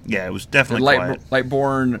goes. Yeah, it was definitely quiet.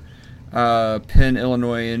 Lightborn pin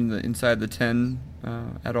Illinois inside the 10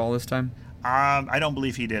 at all this time? I don't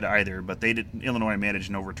believe he did either, but Illinois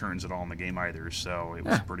managed no returns at all in the game either, so it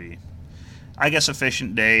was pretty, I guess,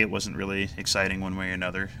 efficient day. It wasn't really exciting one way or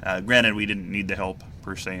another. Granted, we didn't need the help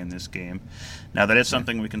per se in this game. Now, that is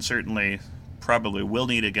something we can probably will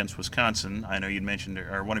need against Wisconsin. I know you'd mentioned,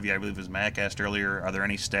 or one of you, I believe it was Mac, asked earlier, are there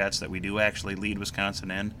any stats that we do actually lead Wisconsin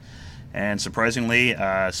in? And surprisingly,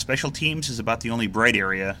 special teams is about the only bright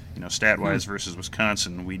area, stat-wise versus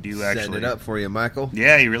Wisconsin. We do actually setting it up for you, Michael.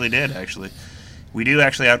 Yeah, he really did, actually. We do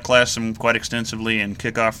actually outclass them quite extensively in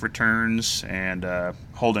kickoff returns and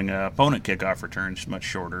holding opponent kickoff returns much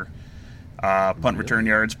shorter. Punt return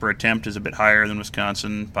yards per attempt is a bit higher than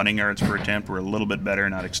Wisconsin. Punting yards per attempt were a little bit better,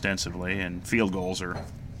 not extensively, and field goals are a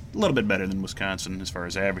little bit better than Wisconsin as far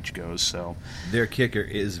as average goes. So their kicker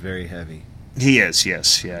is very heavy. He is,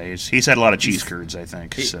 yes, yeah. He's had a lot of cheese curds, I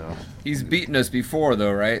think. He's beaten us before,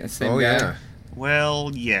 though, right? Same guy? Yeah.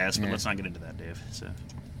 Well, yes, but let's not get into that, Dave. So.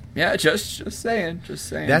 Yeah, just saying.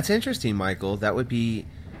 That's interesting, Michael. That would be.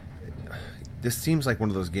 This seems like one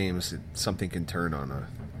of those games that something can turn on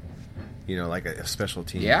like a special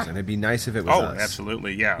teams. Yeah. And it'd be nice if it was us. Oh,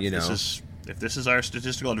 absolutely, yeah. If this is our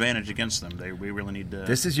statistical advantage against them, we really need to.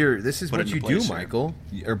 This is what you do, Michael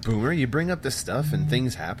or Boomer. You bring up this stuff and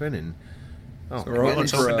things happen and. So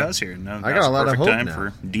let's hope it does here. I got a lot of hope time now.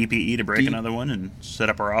 for DPE to break another one and set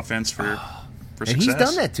up our offense for success. And he's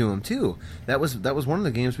done that to him too. That was one of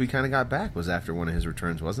the games we kind of got back was after one of his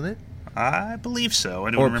returns, wasn't it? I believe so.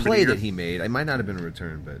 I don't remember play that he made. It might not have been a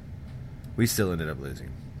return, but we still ended up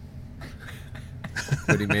losing.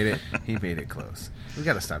 But he made it close. We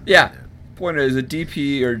got to stop doing that. Point is, a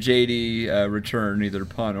DP or JD return, either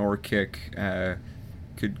punt or kick,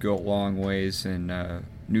 could go a long ways in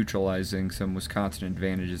neutralizing some Wisconsin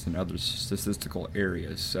advantages in other statistical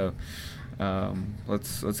areas. So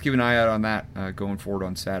let's keep an eye out on that going forward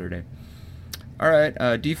on Saturday. All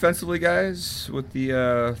right, defensively, guys, with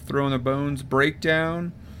the throw in the bones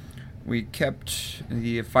breakdown, we kept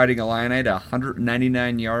the Fighting Illini to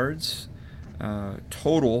 199 yards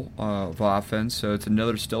total of offense. So it's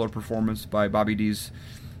another stellar performance by Bobby D's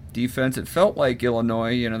defense. It felt like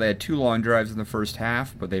Illinois, they had 2 long drives in the first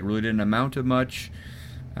half, but they really didn't amount to much.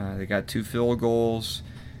 They got 2 field goals.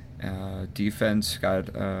 Defense got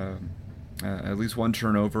at least 1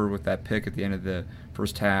 turnover with that pick at the end of the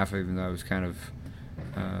first half, even though it was kind of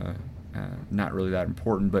not really that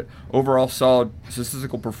important. But overall, solid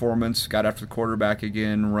statistical performance. Got after the quarterback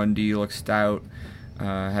again. Run D looked stout.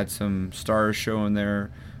 Had some stars showing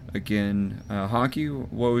there again. Honky,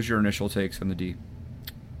 what was your initial takes on the D?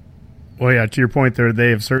 Well, yeah, to your point there, they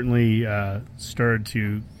have certainly started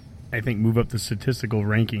to, I think, move up the statistical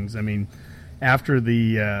rankings. I mean, after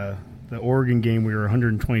the Oregon game, we were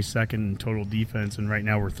 122nd in total defense, and right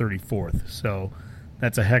now we're 34th. So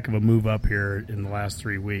that's a heck of a move up here in the last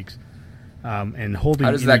 3 weeks. And holding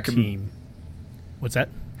any team. What's that?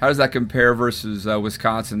 How does that compare versus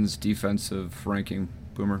Wisconsin's defensive ranking,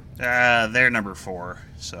 Boomer? They're number 4.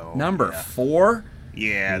 So number 4?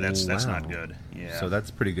 Yeah, that's not good. Yeah. So that's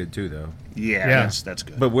pretty good too, though. Yeah. That's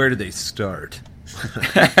good. But where did they start?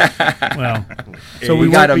 Well, so we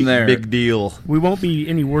got them there. Big deal. We won't be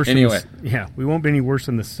any worse. Anyway, we won't be any worse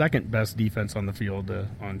than the second best defense on the field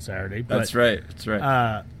on Saturday. But, That's right.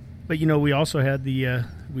 But we also had the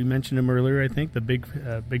we mentioned him earlier. I think the Big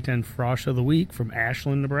Ten Frosh of the Week from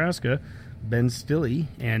Ashland, Nebraska, Ben Stille,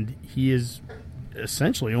 and he is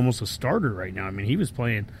essentially almost a starter right now. I mean, he was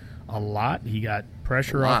playing a lot. He got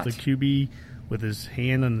pressure off the QB with his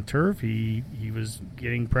hand on the turf. He was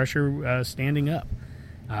getting pressure standing up.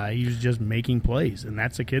 He was just making plays, and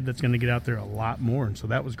that's a kid that's going to get out there a lot more. And so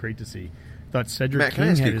that was great to see. Thought Cedric Matt, King can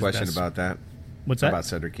I ask had you a question best. about that? What's that? About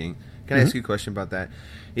Cedric King. Can I ask you a question about that?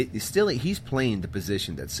 He's playing the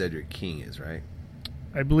position that Cedric King is, right?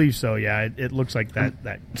 I believe so. Yeah, it looks like that.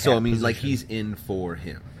 So I mean, position. like he's in for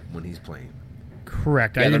him when he's playing.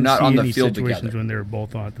 Correct. Yeah, I didn't they're not see on the any field situations together. when they were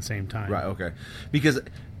both on at the same time. Right. Okay. Because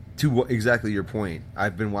to exactly your point,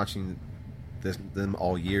 I've been watching them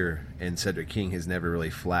all year, and Cedric King has never really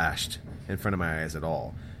flashed in front of my eyes at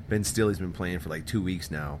all. Ben Stille's been playing for like 2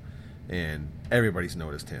 weeks now, and everybody's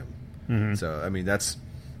noticed him. Mm-hmm. So I mean, that's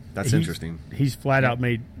interesting. He's flat out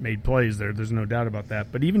made plays there. There's no doubt about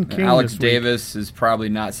that. But even King, Alex this week, Davis is probably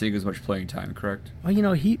not seeing as much playing time. Correct?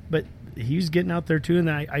 Well, he's getting out there too,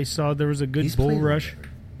 and I saw there was a good He's bull playing rush.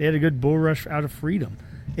 They had a good bull rush out of Freedom.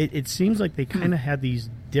 It seems like they kind of had these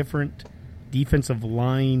different defensive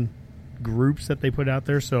line groups that they put out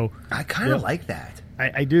there. So I kind of like that.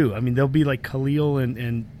 I do. I mean, they'll be like Khalil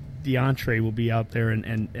and DeAndre will be out there,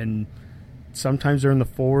 and sometimes they're in the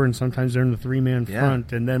 4 and sometimes they're in the 3-man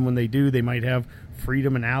front. And then when they do, they might have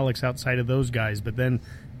Freedom and Alex outside of those guys. But then,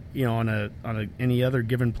 on any other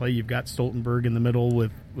given play, you've got Stoltenberg in the middle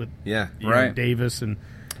with Davis, and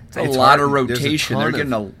it's a lot of rotation. They're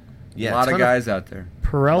getting a lot of guys out there.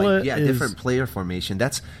 Perella is different player formation.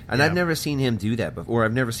 I've never seen him do that before.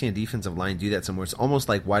 I've never seen a defensive line do that somewhere. It's almost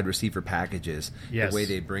like wide receiver packages, the way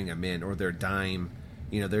they bring them in, or their dime.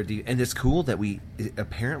 And it's cool that we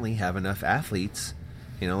apparently have enough athletes.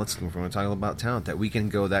 If we're going to talk about talent, that we can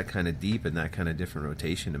go that kind of deep and that kind of different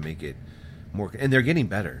rotation to make it more. And they're getting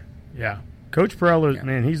better. Yeah, Coach Perella,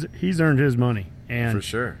 man, he's earned his money, and for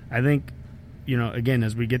sure. I think, again,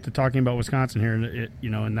 as we get to talking about Wisconsin here,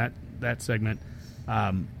 in that segment,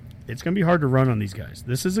 it's going to be hard to run on these guys.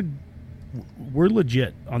 We're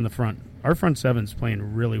legit on the front. Our front seven's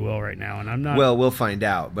playing really well right now, and I'm not. Well, we'll find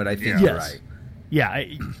out, but I think you're right. Yeah,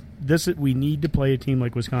 we need to play a team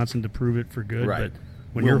like Wisconsin to prove it for good. Right. But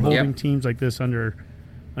when you're holding teams like this under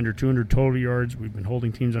 200 total yards, we've been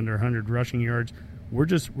holding teams under 100 rushing yards. We're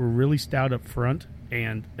really stout up front.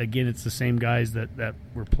 And again, it's the same guys that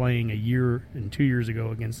were playing a year and 2 years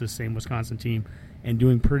ago against this same Wisconsin team and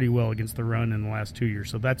doing pretty well against the run in the last 2 years.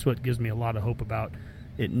 So that's what gives me a lot of hope about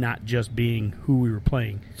it not just being who we were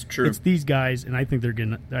playing. It's true. It's these guys, and I think they're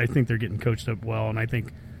getting coached up well, and I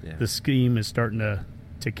think the scheme is starting to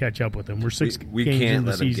catch up with them. We're we games can't in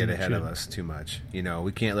the let them season. get ahead of us too much.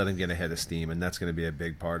 We can't let them get ahead of steam, and that's going to be a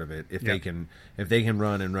big part of it. If they can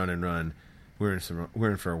run and run and run, we're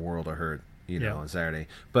in for a world of hurt. On Saturday.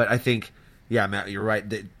 But I think, Matt, you're right.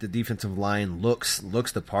 The defensive line looks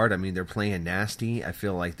the part. I mean, they're playing nasty. I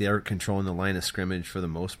feel like they're controlling the line of scrimmage for the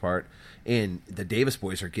most part. And the Davis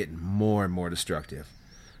boys are getting more and more destructive.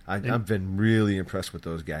 I've been really impressed with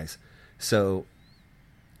those guys. So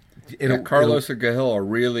Carlos and Cahill are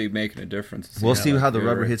really making a difference. We'll see how the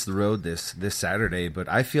rubber hits the road this Saturday. But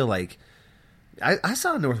I feel like I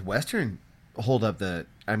saw Northwestern hold up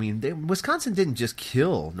Wisconsin didn't just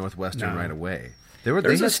kill Northwestern right away. They had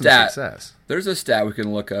some success. There's a stat we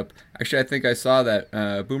can look up. Actually, I think I saw that.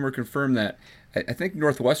 Boomer confirmed that. I think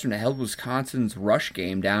Northwestern held Wisconsin's rush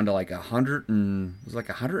game down to like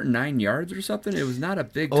 109 yards or something. It was not a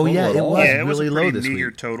big total at all. It was really a low pretty this meager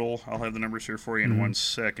week. total. I'll have the numbers here for you in 1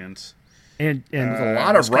 second. And there's a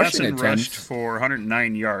lot of rushing Wisconsin attempts. rushed for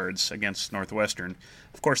 109 yards against Northwestern.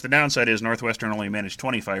 Of course, the downside is Northwestern only managed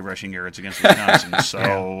 25 rushing yards against Wisconsin.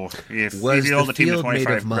 So if you hold the team to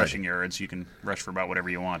 25 rushing yards, you can rush for about whatever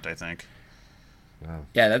you want, I think. Wow.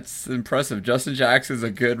 Yeah, that's impressive. Justin Jackson's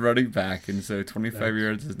a good running back, and so 25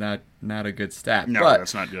 yards is not a good stat. No, but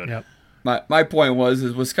that's not good. Yep. My point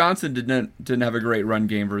is Wisconsin didn't have a great run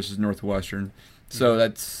game versus Northwestern, so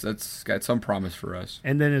that's got some promise for us.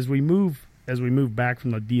 And then as we move back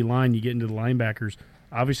from the D line, you get into the linebackers.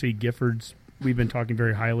 Obviously, Gifford's. We've been talking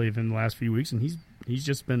very highly of him the last few weeks, and he's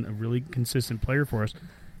just been a really consistent player for us.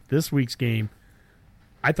 This week's game,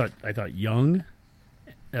 I thought Young,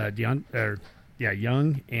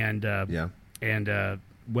 Young and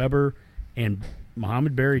Weber and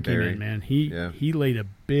Muhammad Berry came in. Man, he laid a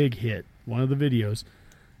big hit. One of the videos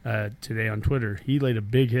today on Twitter, he laid a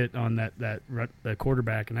big hit on the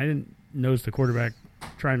quarterback, and I didn't notice the quarterback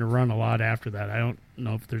trying to run a lot after that. I don't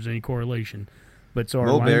know if there's any correlation. But so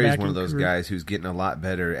Mo Berry's one of those guys who's getting a lot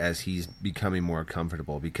better as he's becoming more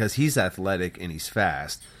comfortable because he's athletic and he's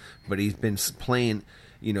fast, but he's been playing.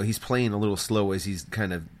 He's playing a little slow as he's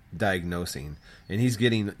kind of diagnosing, and he's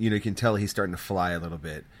getting. You can tell he's starting to fly a little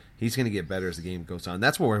bit. He's going to get better as the game goes on.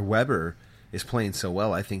 That's where Weber is playing so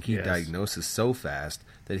well. I think he diagnoses so fast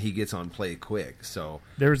that he gets on play quick. So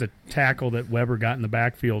there was a tackle that Weber got in the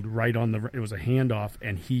backfield right on the. It was a handoff,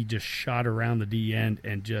 and he just shot around the D end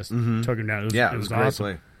and just took him down. It was awesome.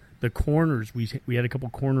 Play. The corners, we had a couple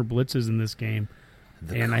corner blitzes in this game,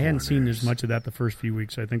 I hadn't seen as much of that the first few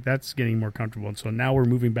weeks. So I think that's getting more comfortable. And so now we're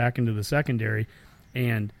moving back into the secondary,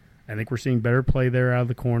 and I think we're seeing better play there out of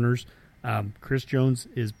the corners. Chris Jones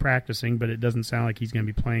is practicing, but it doesn't sound like he's going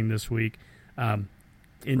to be playing this week.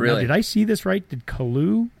 Really? Now, did I see this right? Did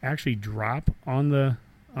Kalu actually drop on the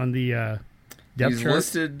depth He's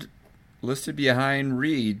chart? listed behind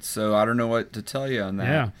Reed, so I don't know what to tell you on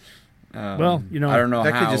that. Yeah. Well, I don't know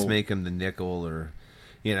that how. could just make him the nickel, or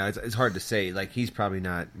it's hard to say. Like, he's probably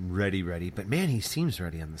not ready, but man, he seems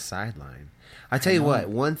ready on the sideline. I tell you what,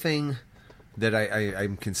 one thing that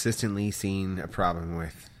I'm consistently seeing a problem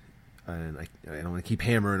with, and I don't want to keep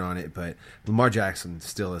hammering on it, but Lamar Jackson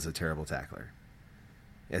still is a terrible tackler.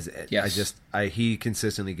 Yes. He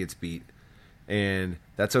consistently gets beat, and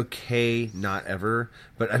that's okay, not ever.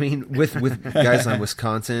 But I mean, with guys on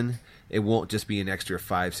Wisconsin, it won't just be an extra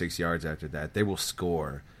 5-6 yards after that. They will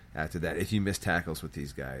score after that if you miss tackles with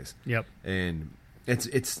these guys. Yep. And it's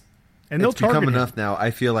they'll become target enough him. now.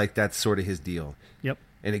 I feel like that's sort of his deal. Yep.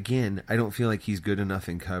 And again, I don't feel like he's good enough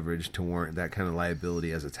in coverage to warrant that kind of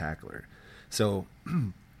liability as a tackler. So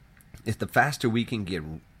if the faster we can get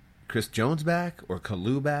Chris Jones back or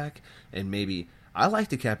Kalu back, and maybe I like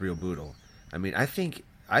DiCaprio Bootle. I mean, I think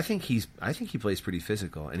he plays pretty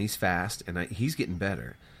physical, and he's fast, and he's getting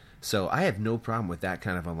better. So I have no problem with that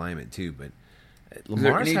kind of alignment too. But Is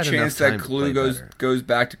there Lamar's any had chance enough that time to play Kalu better. goes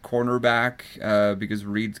back to cornerback because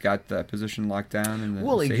Reed's got that position locked down? And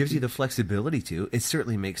Well, it safety? gives you the flexibility to. It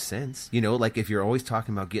certainly makes sense. You know, like if you're always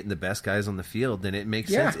talking about getting the best guys on the field, then it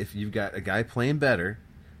makes Yeah. sense. If you've got a guy playing better,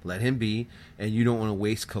 let him be, and you don't want to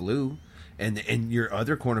waste Kalu, and your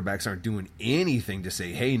other cornerbacks aren't doing anything to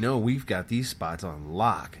say, hey, no, we've got these spots on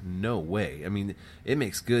lock. No way. I mean, it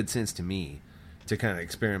makes good sense to me to kind of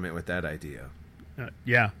experiment with that idea.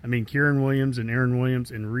 Yeah, I mean, Kieran Williams and Aaron Williams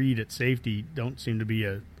and Reed at safety don't seem to be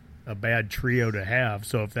a bad trio to have.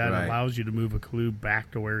 So if that Right. allows you to move a Kalu back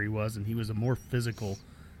to where he was, and he was a more physical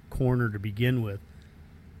corner to begin with,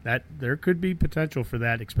 that there could be potential for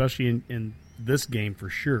that, especially in this game for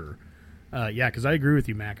sure. Yeah, because I agree with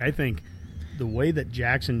you, Mac. I think the way that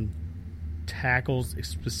Jackson tackles,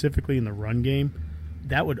 specifically in the run game,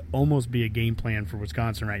 that would almost be a game plan for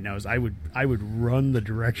Wisconsin right now. Is I would run the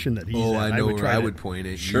direction that he's in. I know where I to- would point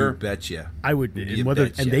it. Sure. You betcha. I would, You and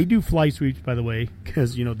betcha. they do fly sweeps, by the way,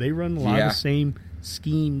 because they run a lot Yeah. of the same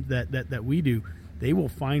scheme that we do. They will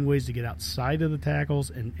find ways to get outside of the tackles,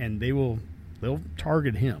 and they'll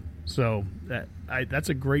target him. So that's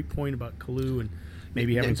a great point about Kalu and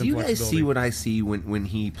maybe having Now, some do you guys flexibility. see what I see when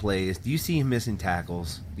he plays? Do you see him missing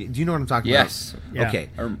tackles? Do you know what I'm talking Yes. about? Yeah. Okay.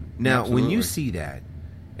 Or- Now, when you absolutely. see that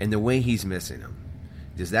and the way he's missing them,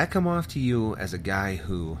 does that come off to you as a guy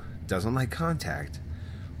who doesn't like contact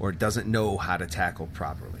or doesn't know how to tackle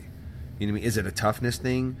properly? You know what I mean? Is it a toughness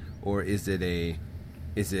thing, or is it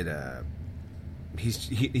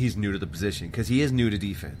he's new to the position? Because he is new to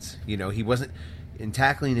defense. He wasn't in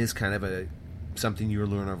tackling is kind of something you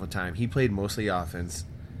learn over time. He played mostly offense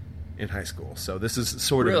in high school, so this is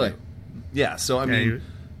sort of Really? yeah. So I Yeah, mean,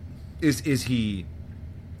 is he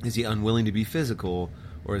unwilling to be physical,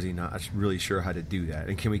 or is he not really sure how to do that?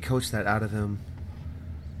 And can we coach that out of him?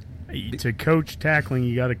 To coach tackling,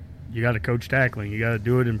 you got to coach tackling. You got to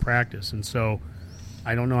do it in practice. And so,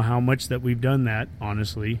 I don't know how much that we've done that,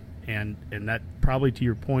 honestly. And that probably, to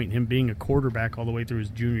your point, him being a quarterback all the way through his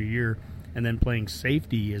junior year, and then playing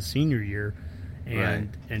safety his senior year, and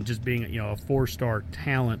just being a 4-star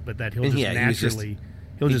talent, but that he'll And just yeah, he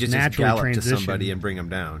just naturally gallop transition to somebody and bring him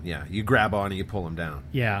down. Yeah, you grab on and you pull him down.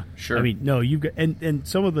 Yeah, Sure. I mean, no, you've got and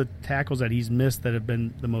some of the tackles that he's missed that have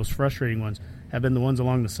been the most frustrating ones have been the ones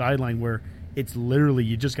along the sideline where it's literally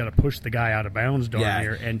you just got to push the guy out of bounds darn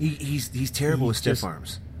near. And he's terrible with stiff just-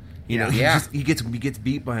 arms. Yeah. He gets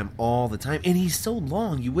beat by him all the time, and he's so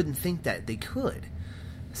long. You wouldn't think that they could.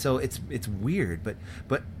 So it's weird, but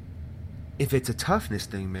if it's a toughness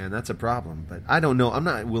thing, man, that's a problem. But I don't know. I'm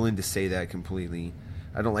not willing to say that completely.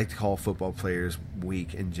 I don't like to call football players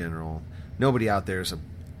weak in general. Nobody out there is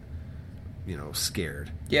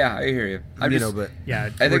scared. Yeah, I hear you. But yeah, I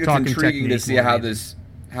we're think it's talking intriguing to technique see more how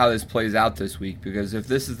than this plays out this week, because if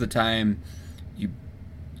this is the time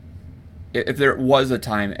if there was a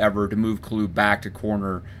time ever to move Kalu back to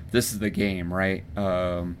corner, this is the game, right?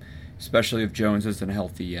 Especially if Jones isn't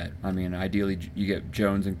healthy yet. I mean, ideally you get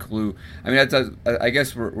Jones and Kalu. I mean, I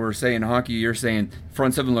guess we're saying, Honky, you're saying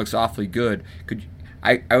front seven looks awfully good.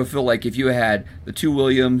 I would feel like if you had the two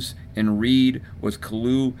Williams and Reed with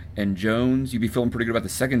Kalu and Jones, you'd be feeling pretty good about the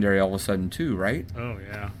secondary all of a sudden too, right? Oh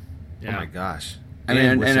yeah. oh my gosh. I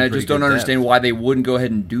mean, with and some I pretty just don't good understand depth. why they wouldn't go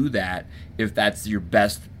ahead and do that if that's your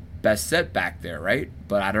best set back there, right?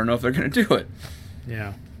 But I don't know if they're going to do it.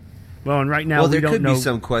 Yeah. Well, and right now Well, we there don't could know. be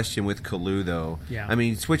some question with Kalu, though. Yeah. I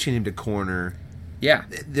mean, switching him to corner, Yeah.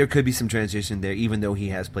 there could be some transition there, even though he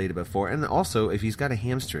has played it before. And also, if he's got a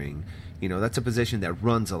hamstring, that's a position that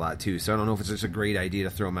runs a lot, too. So I don't know if it's just a great idea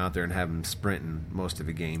to throw him out there and have him sprinting most of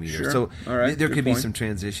the game either. Sure. So All right. there Good could be point. some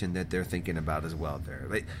transition that they're thinking about as well there.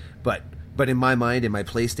 But in my mind, in my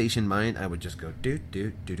PlayStation mind, I would just go doot,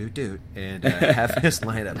 doot, doot, doot, doot, and have this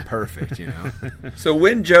lineup perfect, So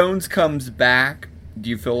when Jones comes back, do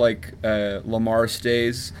you feel like Lamar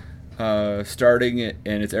stays starting and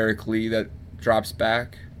it's Eric Lee that drops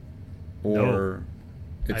back? Or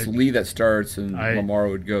it's Lee that starts and Lamar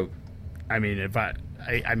would go? I mean, if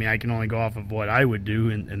I mean, I can only go off of what I would do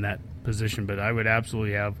in that position, but I would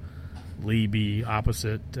absolutely have Lee be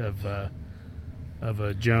opposite of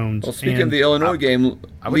Jones. Well, speaking of the Illinois game,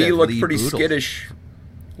 I would Lee have looked Lee pretty Boodle. skittish.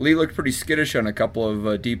 Lee looked pretty skittish on a couple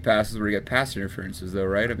of deep passes where he got pass interferences, though,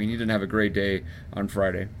 right? I mean, he didn't have a great day on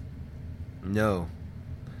Friday. No.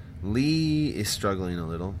 Lee is struggling a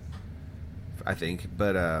little, I think,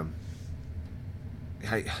 but I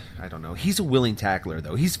don't know. He's a willing tackler,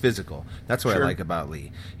 though. He's physical. That's what Sure. I like about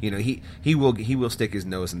Lee. You know, he will stick his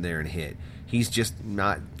nose in there and hit. He's just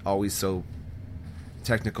not always so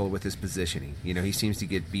technical with his positioning. You know, he seems to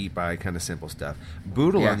get beat by kind of simple stuff.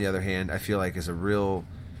 Boodle, Yeah. on the other hand, I feel like is a real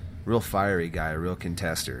fiery guy, a real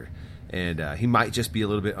contester, and he might just be a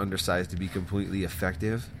little bit undersized to be completely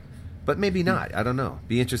effective. But maybe not. I don't know.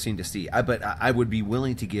 Be interesting to see. But I would be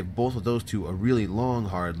willing to give both of those two a really long,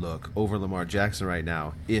 hard look over Lamar Jackson right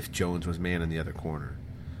now if Jones was man in the other corner.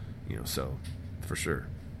 You know, so for sure.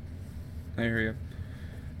 I hear you.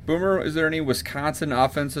 Boomer, is there any Wisconsin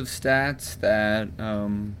offensive stats that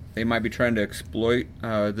they might be trying to exploit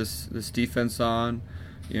this defense on?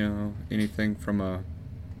 You know, anything from a,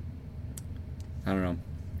 I don't know,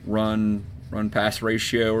 run pass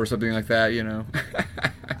ratio or something like that, you know?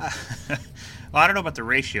 Well, I don't know about the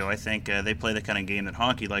ratio. I think they play the kind of game that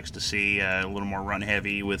Honky likes to see, a little more run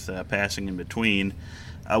heavy with passing in between.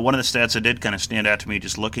 One of the stats that did kind of stand out to me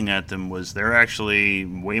just looking at them was they're actually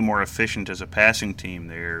way more efficient as a passing team.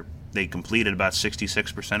 They completed about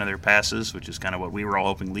 66% of their passes, which is kind of what we were all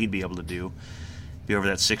hoping Lee'd be able to do, be over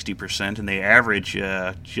that 60%, and they average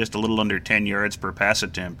just a little under 10 yards per pass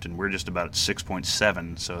attempt, and we're just about at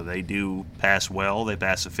 6.7. So they do pass well, they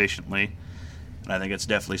pass efficiently. And I think it's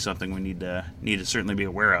definitely something we need to certainly be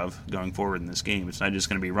aware of going forward in this game. It's not just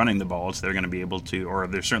going to be running the ball; it's they're going to be able to, or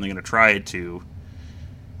they're certainly going to try to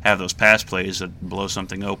have those pass plays that blow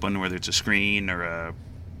something open, whether it's a screen or a,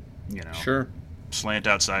 Sure. slant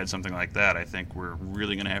outside, something like that. I think we're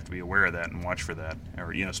really going to have to be aware of that and watch for that.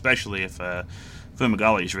 Or especially if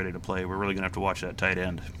Fumagalli is ready to play, we're really going to have to watch that tight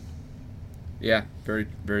end. Yeah, very,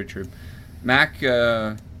 very true. Mac,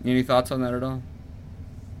 any thoughts on that at all?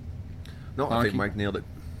 No, I think Honky? Mike nailed it.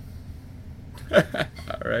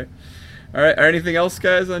 All right. Anything else,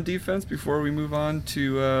 guys, on defense before we move on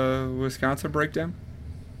to Wisconsin breakdown?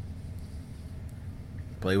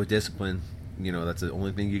 Play with discipline. You know, that's the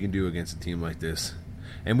only thing you can do against a team like this.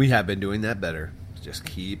 And we have been doing that better. Just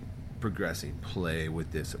keep progressing. Play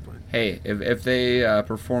with discipline. Hey, if they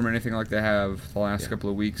perform anything like they have the last couple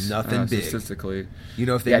of weeks, Nothing big. Statistically, You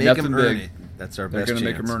know, if they Yeah, make nothing them earn big. it, that's our they're best chance.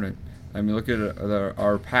 going to make them earn it. I mean, look at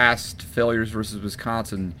our past failures versus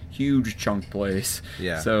Wisconsin. Huge chunk plays.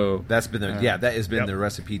 Yeah. So that's been that has been Yep. the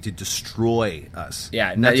recipe to destroy us.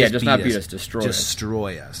 Yeah, not just not beat us, destroy us.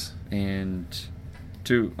 Destroy us. And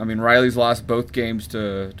Riley's lost both games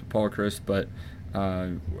to Paul Chris, but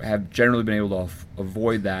have generally been able to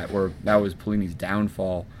avoid that, where that was Pelini's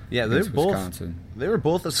downfall. Yeah, they're against both. Wisconsin. They were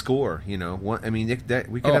both a score. You know,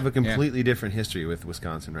 we could have a completely different history with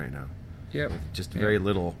Wisconsin right now. Yeah, Just very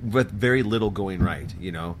little going right.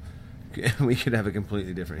 You know, we could have a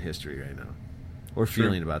completely different history right now, or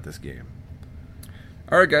feeling about this game.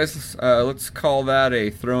 All right, guys, let's call that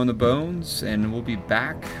a throw in the bones, and we'll be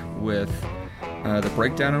back with the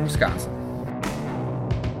breakdown on Wisconsin.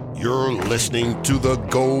 You're listening to the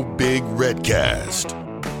Go Big Redcast.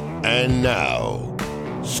 And now,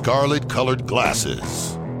 Scarlet Colored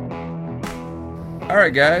Glasses. All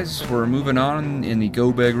right, guys, we're moving on in the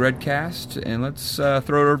Go Big Redcast, and let's throw it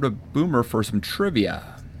over to Boomer for some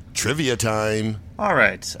trivia. Trivia time. All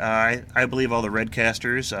right. I believe all the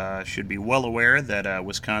Redcasters should be well aware that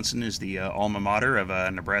Wisconsin is the alma mater of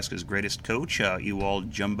Nebraska's greatest coach, Ewald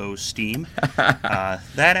Jumbo Steam. That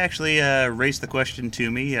actually raised the question to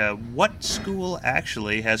me, what school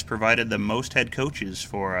actually has provided the most head coaches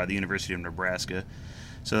for the University of Nebraska?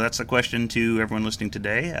 So that's the question to everyone listening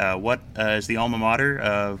today. What is the alma mater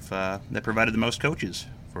of that provided the most coaches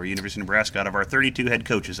for University of Nebraska out of our 32 head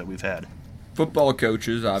coaches that we've had? Football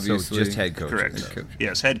coaches, obviously. So just head coaches. Correct. Head coach.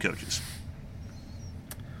 Yes, head coaches.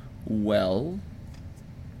 Well,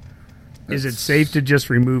 Is it safe to just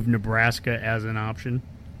remove Nebraska as an option?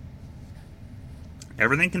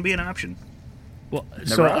 Everything can be an option. Well,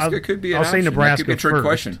 Nebraska could be an I'll option. say Nebraska That could be a trick first.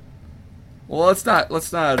 question. Well, let's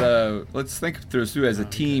think through as a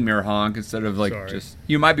team here, Honk, instead of Sorry. just.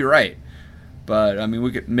 You might be right, but I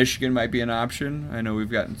mean, Michigan might be an option. I know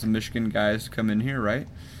we've gotten some Michigan guys come in here, right?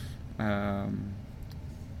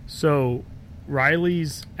 So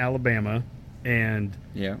Riley's Alabama, and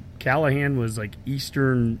Yeah. Callahan was like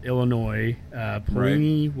Eastern Illinois.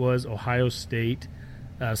 Pelini was Ohio State.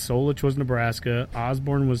 Solich was Nebraska.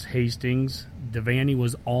 Osborne was Hastings. Devaney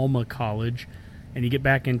was Alma College. And you get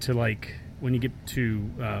back into, like, when you get to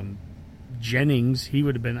Jennings, he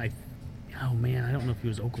would have been, I don't know if he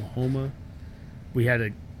was Oklahoma. We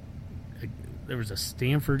had there was a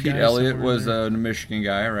Stanford guy. Pete Elliott somewhere was there. a Michigan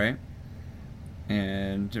guy, right?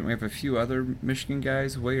 And didn't we have a few other Michigan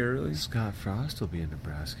guys way early? Scott Frost will be a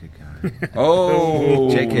Nebraska guy. Oh,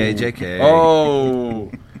 JK.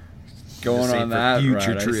 Oh, going Just saying on for that future right,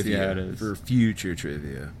 I see how trivia. it is. For future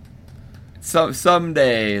trivia.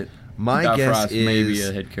 Someday, My Scott guess Frost may be is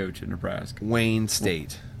a head coach at Nebraska. Wayne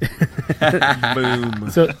State. Boom.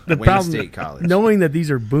 So the Wayne problem, State College. knowing that these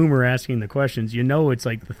are Boomer asking the questions, it's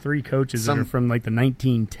like the three coaches that Some- are from like the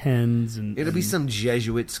 1910s, and It'll be some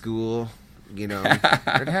Jesuit school, It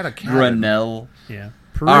had a cabin. Grinnell. yeah.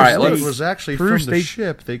 All right, State- let's- It was actually Peru from the State-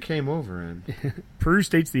 ship they came over in. Peru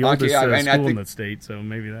State's the Okay, oldest I mean, I school in think- the state, so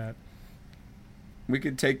maybe that. We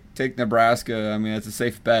could take Nebraska. I mean, that's a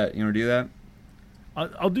safe bet. You want to do that?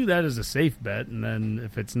 I'll do that as a safe bet, and then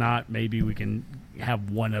if it's not, maybe we can have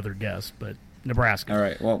one other guess. But Nebraska. All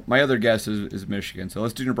right. Well, my other guess is Michigan. So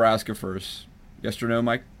let's do Nebraska first. Yes or no,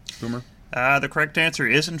 Mike Boomer? The correct answer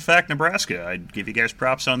is, in fact, Nebraska. I'd give you guys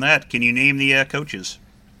props on that. Can you name the coaches?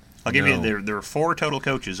 I'll give No. you. There are 4 total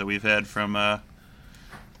coaches that we've had from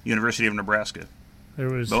University of Nebraska. There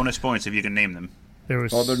was Bonus points if you can name them. there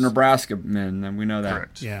was Well, they're Nebraska men, and we know that.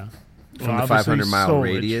 Correct. yeah From the obviously 500-mile Solich.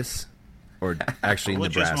 radius? Or actually Well,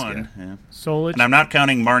 just Nebraska? one. Yeah. Solich. And I'm not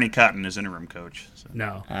counting Marnie Cotton as interim coach. So.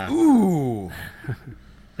 No, Ooh.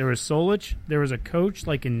 there was Solich. There was a coach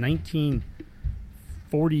like in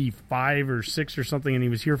 1945 or 6 or something, and he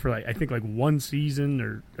was here for I think one season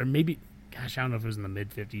or maybe, gosh, I don't know if it was in the mid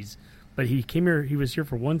 50s, but he came here. He was here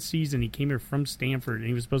for one season. He came here from Stanford, and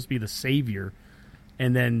he was supposed to be the savior,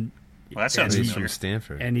 and then Well, that sounds He's familiar. from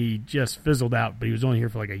Stanford. and he just fizzled out. But he was only here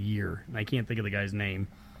for like a year, and I can't think of the guy's name.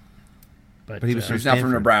 But he was He's not from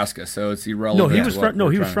Stanford. Nebraska, so it's irrelevant. no, he was to what from no,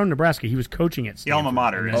 we're he was trying- from Nebraska. He was coaching at The Stanford. alma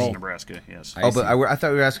mater and is then Nebraska, yes. I Oh, see. but I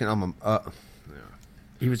thought we were asking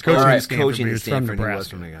he was coaching All right, at Stanford. coaching but he in was from Stanford. He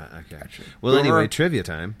was Nebraska. from okay. Well, Boomer. anyway, trivia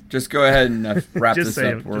time. Just go ahead and wrap Just this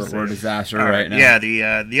say up. it, We're just say a it. disaster All right now.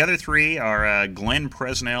 Yeah, the other 3 are Glenn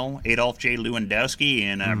Presnell, Adolph J. Lewandowski,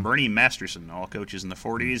 and Bernie Masterson, all coaches in the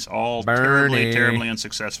 40s, all Bernie. terribly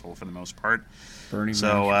unsuccessful for the most part. Bernie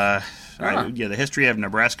So, Masterson. the history of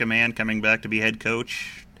Nebraska man coming back to be head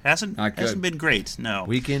coach hasn't Not good. been great. No.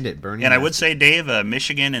 Weekend at Bernie. And I would say, Dave,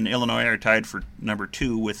 Michigan and Illinois are tied for number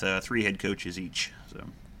 2 with 3 head coaches each. So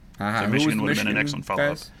Uh-huh. so Who was Michigan would have been an Michigan, excellent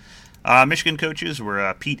follow-up. guys? Michigan coaches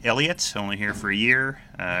were Pete Elliott, only here for a year,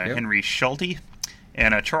 Henry Schulte,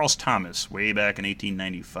 and Charles Thomas, way back in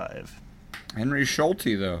 1895. Henry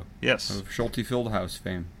Schulte, though, Yes, of Schulte Fieldhouse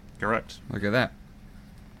fame. correct. Look at that.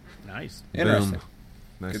 Nice. Interesting. Boom.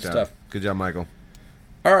 Nice Good job. stuff. Good job, Michael.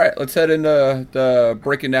 All right, let's head into the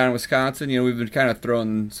breaking down Wisconsin. We've been kind of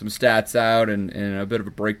throwing some stats out and a bit of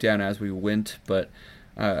a breakdown as we went, but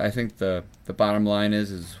I think the bottom line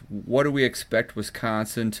is what do we expect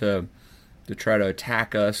Wisconsin to try to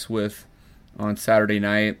attack us with on Saturday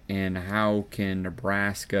night, and how can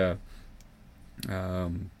Nebraska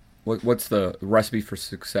what's the recipe for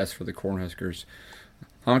success for the Cornhuskers?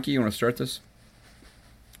 Honky, you want to start this?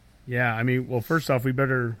 Yeah, I mean, well, first off, we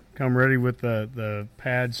better come ready with the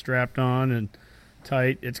pads strapped on and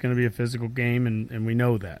tight. It's going to be a physical game, and we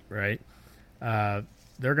know that, right?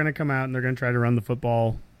 They're going to come out and they're going to try to run the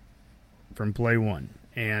football from play one.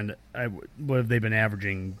 And what have they been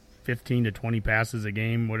averaging? 15 to 20 passes a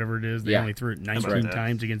game, whatever it is. They Yeah. only threw it About 19 that.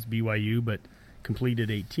 times against BYU, but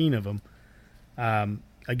completed 18 of them.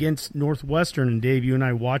 Against Northwestern, and Dave, you and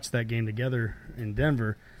I watched that game together in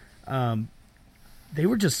Denver. They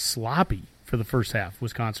were just sloppy for the first half.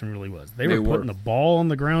 Wisconsin really was. They were putting the ball on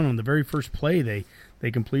the ground on the very first play.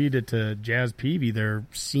 They completed it to Jazz Peavy, their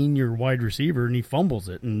senior wide receiver, and he fumbles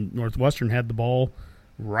it. And Northwestern had the ball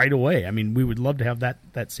right away. I mean, we would love to have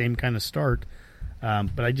that same kind of start.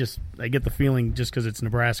 But I get the feeling just because it's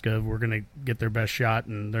Nebraska, we're going to get their best shot,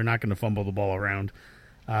 and they're not going to fumble the ball around.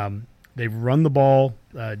 They've run the ball.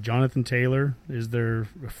 Jonathan Taylor is their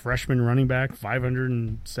freshman running back,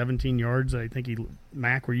 517 yards. I think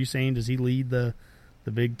Mac, were you saying, does he lead the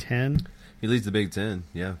Big Ten? He leads the Big Ten,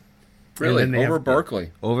 yeah. Really? then they Over have-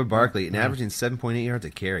 Barkley? Over Barkley, and averaging 7.8 yards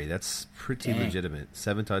a carry. That's pretty Dang. legitimate.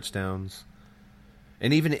 7 touchdowns.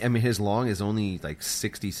 And even, I mean, his long is only like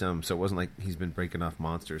 60-some, so it wasn't like he's been breaking off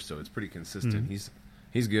monsters, so it's pretty consistent.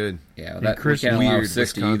 He's good. Yeah, And that Chris we can't allow Weird.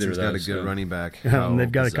 60 either Wisconsin's of got those, a good so. running back. And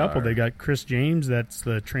they've got a Bizarre. couple. They got Chris James, that's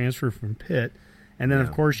the transfer from Pitt. And then, of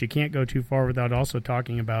Yeah. course, you can't go too far without also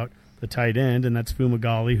talking about the tight end, and that's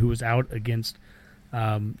Fumagalli, who was out against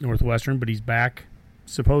Northwestern, but he's back.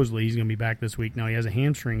 Supposedly, he's going to be back this week. Now, he has a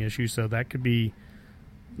hamstring issue, so that could be,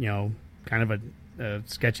 kind of a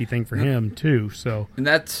sketchy thing for him, too. So, and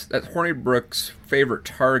that's Hornibrook's favorite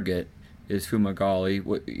target is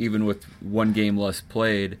Fumagalli, even with one game less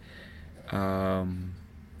played. I'd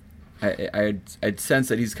sense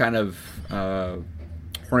that he's kind of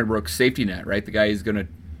Hornibrook's safety net, right? The guy he's going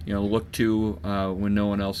to look to when no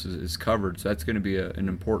one else is covered. So that's going to be an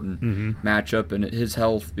important matchup, and his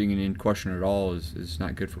health being in question at all is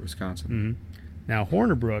not good for Wisconsin. Mm-hmm. Now,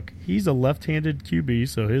 Hornibrook, he's a left-handed QB,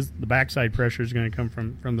 so the backside pressure is going to come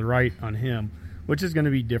from the right on him, which is going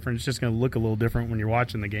to be different. It's just going to look a little different when you're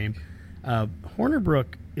watching the game.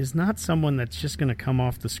 Hornibrook is not someone that's just going to come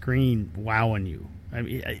off the screen wowing you. I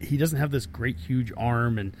mean, he doesn't have this great, huge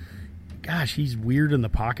arm, and gosh, he's weird in the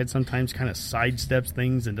pocket sometimes, kind of sidesteps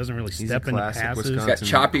things and doesn't really step into passes. He's got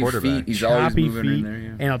choppy feet. He's always moving in there. Yeah.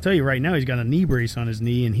 And I'll tell you right now, he's got a knee brace on his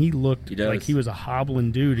knee, and he looked like he was a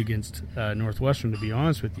hobbling dude against Northwestern, to be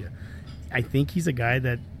honest with you. I think he's a guy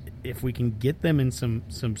that if we can get them in some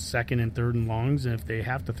second and third and longs, and if they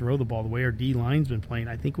have to throw the ball the way our D-line's been playing,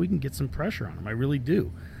 I think we can get some pressure on him. I really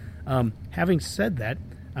do. Having said that,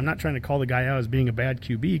 I'm not trying to call the guy out as being a bad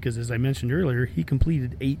QB because, as I mentioned earlier, he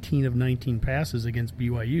completed 18 of 19 passes against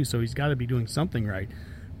BYU, so he's got to be doing something right.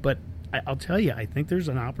 But I'll tell you, I think there's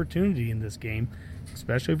an opportunity in this game,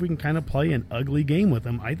 especially if we can kind of play an ugly game with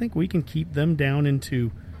them. I think we can keep them down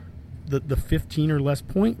into the 15 or less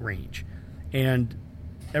point range. And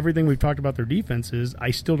everything we've talked about their defense is,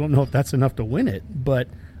 I still don't know if that's enough to win it, but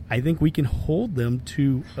I think we can hold them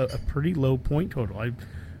to a pretty low point total.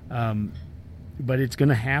 But it's going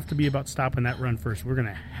to have to be about stopping that run first. We're going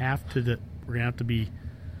to have to be,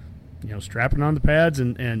 strapping on the pads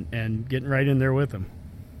and getting right in there with them.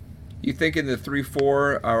 You think in the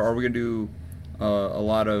 3-4, are we going to do a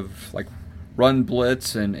lot of run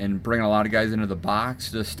blitz and bring a lot of guys into the box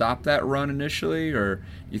to stop that run initially, or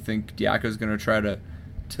you think Diaco's going to try to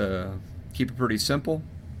keep it pretty simple?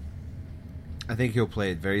 I think he'll play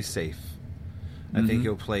it very safe. I think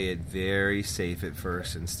he'll play it very safe at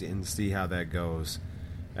first and see how that goes,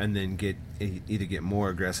 and then either get more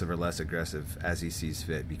aggressive or less aggressive as he sees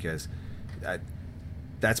fit. Because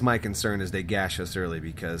that's my concern is they gash us early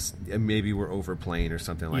because maybe we're overplaying or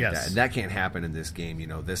something like that, and that can't happen in this game.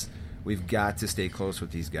 We've got to stay close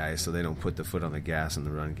with these guys so they don't put the foot on the gas in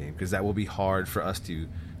the run game, because that will be hard for us to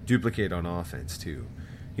duplicate on offense too.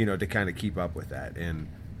 To kind of keep up with that. And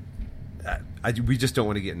we just don't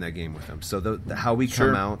want to get in that game with them. So how we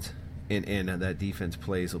come out and that defense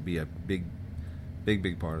plays will be a big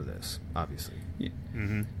part of this, obviously.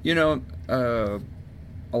 A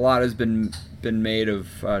lot has been made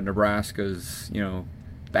of Nebraska's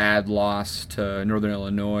bad loss to Northern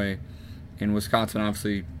Illinois, and Wisconsin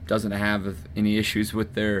obviously doesn't have any issues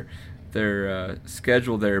with their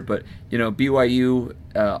schedule there. But BYU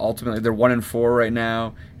ultimately they're 1-4 right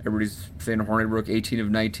now. Everybody's saying Hornibrook 18 of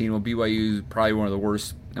 19. Well, BYU is probably one of the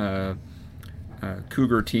worst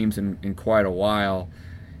Cougar teams in quite a while.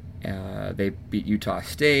 They beat Utah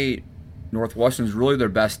State. Northwestern's really their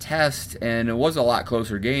best test, and it was a lot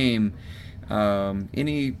closer game.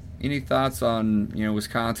 Any thoughts on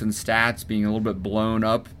Wisconsin's stats being a little bit blown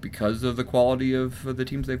up because of the quality of the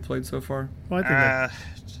teams they've played so far? Well, I think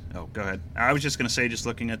go ahead. I was just going to say, just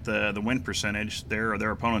looking at the win percentage, their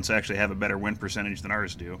opponents actually have a better win percentage than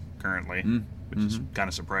ours do currently, which is kind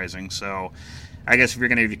of surprising. So I guess if you're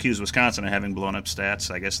going to accuse Wisconsin of having blown up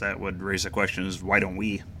stats, I guess that would raise the question is, why don't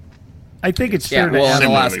we? I think it's fair to ask. In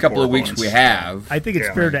the last couple of weeks we have. I think it's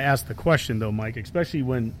fair to ask the question, though, Mike, especially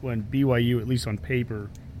when BYU, at least on paper,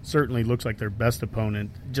 certainly looks like their best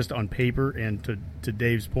opponent, just on paper. And to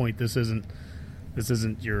Dave's point, this isn't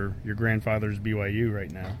your grandfather's BYU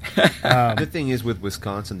right now. The thing is with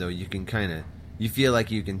Wisconsin, though, you feel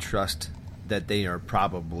like you can trust that they are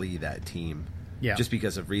probably that team, just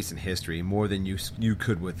because of recent history more than you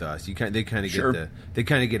could with us. They kind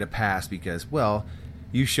of get a pass because, well,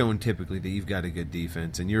 you've shown typically that you've got a good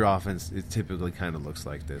defense, and your offense it typically kind of looks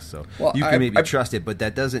like this. So you can maybe trust it, but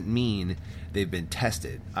that doesn't mean they've been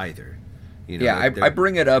tested either. I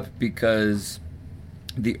bring it up because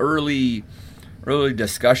the early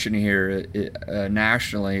discussion here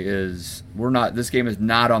nationally is this game is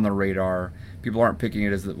not on the radar. People aren't picking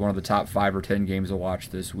it as one of the top 5 or 10 games to watch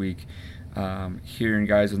this week. Hearing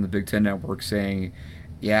guys on the Big Ten Network saying,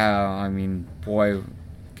 boy,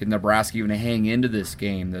 can Nebraska even hang into this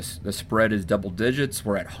game? The spread is double digits.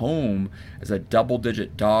 We're at home as a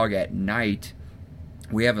double-digit dog at night.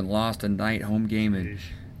 We haven't lost a night home game in,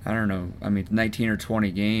 19 or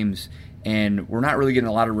 20 games. And we're not really getting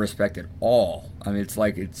a lot of respect at all. It's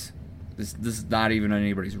this is not even on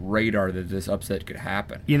anybody's radar that this upset could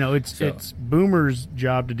happen. It's Boomer's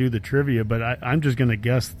job to do the trivia, but I'm just going to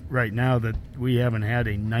guess right now that we haven't had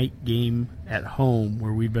a night game at home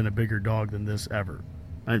where we've been a bigger dog than this ever.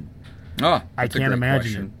 I can't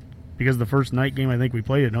imagine it, because the first night game I think we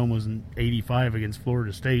played at home was in '85 against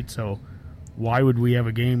Florida State. So why would we have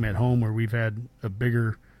a game at home where we've had a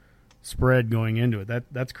bigger spread going into it?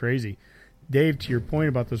 That's crazy. Dave, to your point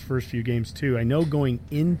about those first few games too, I know going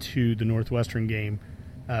into the Northwestern game,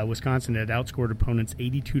 Wisconsin had outscored opponents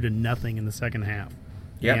 82-0 in the second half.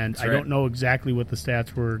 Yep, and I don't know exactly what the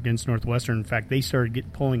stats were against Northwestern. In fact, they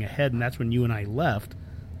started pulling ahead, and that's when you and I left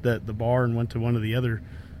the bar and went to one of the other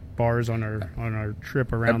bars on our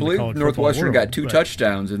trip around the college football world. I believe Northwestern got 2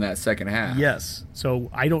 touchdowns in that second half. Yes.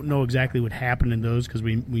 So I don't know exactly what happened in those because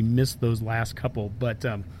we missed those last couple, but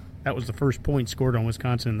that was the first point scored on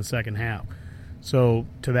Wisconsin in the second half. So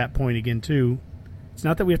to that point again, too, it's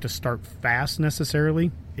not that we have to start fast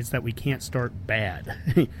necessarily. It's that we can't start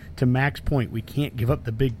bad. To Mac's point, we can't give up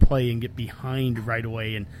the big play and get behind right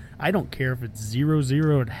away. And I don't care if it's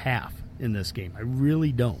 0-0 at half in this game. I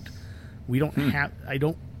really don't. We don't have.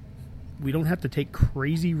 We don't have to take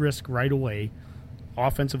crazy risk right away,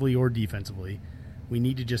 offensively or defensively. We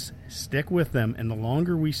need to just stick with them, and the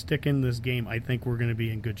longer we stick in this game, I think we're going to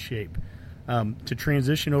be in good shape. To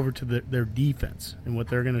transition over to their defense and what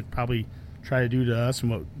they're going to probably try to do to us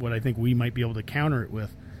and what I think we might be able to counter it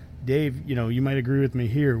with. Dave, you might agree with me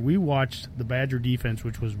here. We watched the Badger defense,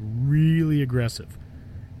 which was really aggressive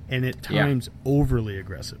and at times overly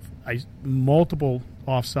aggressive. Multiple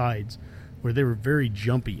offsides where they were very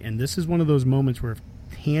jumpy, and this is one of those moments where if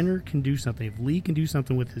Tanner can do something, if Lee can do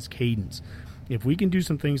something with his cadence, if we can do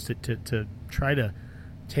some things to try to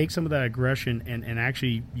take some of that aggression and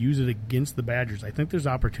actually use it against the Badgers, I think there's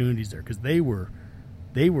opportunities there because they were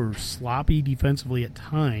sloppy defensively at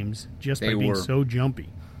times just by being so jumpy,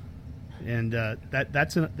 and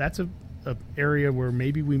that's a area where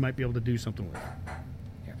maybe we might be able to do something with.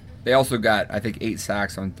 Yeah. They also got, I think, 8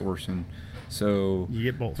 sacks on Thorson. So you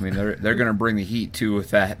get both. I mean, they're going to bring the heat too with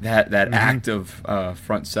that active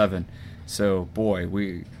front seven. So boy,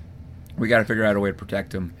 we got to figure out a way to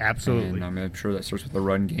protect them. Absolutely. And I'm sure that starts with the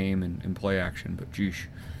run game and play action. But geesh,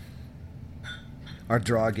 our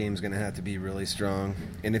draw game is going to have to be really strong.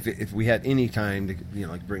 And if we had any time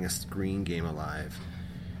to bring a screen game alive,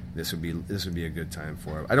 this would be a good time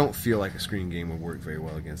for it. I don't feel like a screen game would work very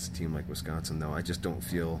well against a team like Wisconsin, though. I just don't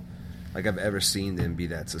feel like I've ever seen them be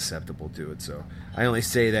that susceptible to it. So I only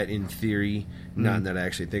say that in theory, not that I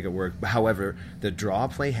actually think it worked. However, the draw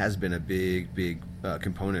play has been a big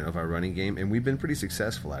component of our running game, and we've been pretty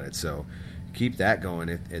successful at it. So keep that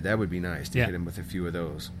going. That would be nice to hit him with a few of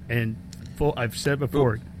those. And I've said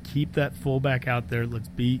before, keep that fullback out there.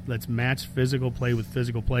 Let's match physical play with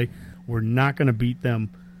physical play. We're not going to beat them.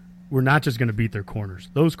 We're not just going to beat their corners.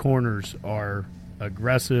 Those corners are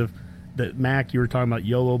aggressive. Mac, you were talking about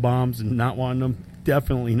YOLO bombs and not wanting them.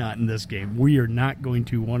 Definitely not in this game. We are not going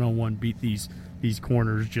to one-on-one beat these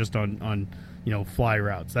corners just on fly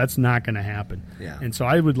routes. That's not going to happen. Yeah. And so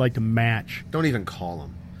I would like to match. Don't even call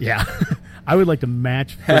them. Yeah. I would like to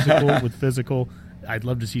match physical with physical. I'd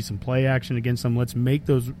love to see some play action against them. Let's make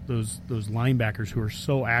those linebackers who are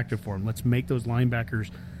so active for them. Let's make those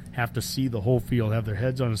linebackers have to see the whole field, have their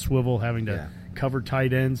heads on a swivel, having to cover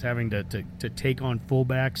tight ends, having to take on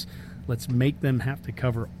fullbacks. Let's make them have to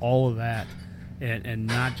cover all of that and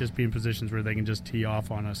not just be in positions where they can just tee off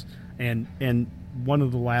on us. And one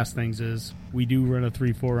of the last things is we do run a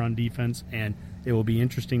 3-4 on defense, and it will be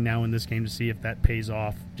interesting now in this game to see if that pays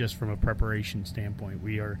off just from a preparation standpoint.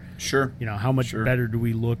 We are how much better do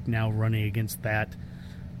we look now running against that?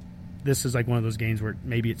 This is like one of those games where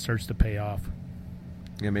maybe it starts to pay off.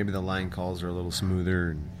 Yeah, maybe the line calls are a little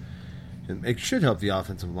smoother, and it should help the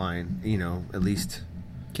offensive line, at least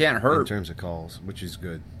can't hurt in terms of calls, which is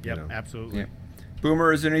good. Yep, absolutely. Yeah.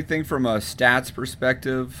 Boomer, is there anything from a stats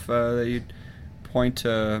perspective that you'd point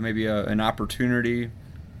to maybe an opportunity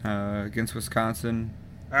against Wisconsin?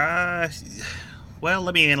 Well,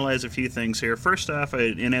 let me analyze a few things here. First off,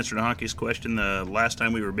 in answer to Honky's question, the last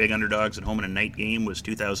time we were big underdogs at home in a night game was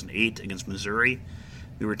 2008 against Missouri.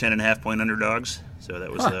 We were 10.5-point underdogs, so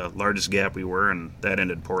that was the largest gap we were, and that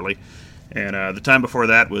ended poorly. And the time before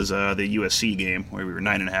that was the USC game, where we were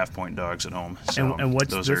 9.5-point dogs at home. So and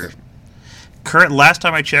what's those this? are current. Last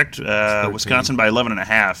time I checked, Wisconsin by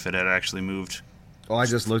 11.5. It had actually moved. Oh, I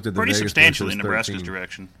just looked at the pretty Vegas substantially in versus Nebraska's 13.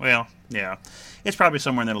 direction. Well, yeah, it's probably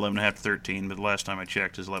somewhere in that 11.5 to 13, but the last time I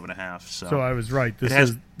checked is 11.5. So I was right.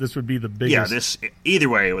 This would be the biggest. Yeah, either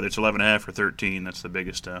way, whether it's 11.5 or 13, that's the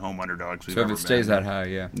biggest home underdogs we've ever been. So if it stays that high,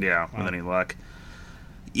 Yeah, with any luck.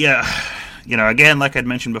 Yeah, again, like I'd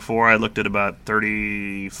mentioned before, I looked at about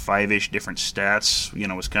 35-ish different stats.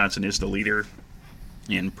 Wisconsin is the leader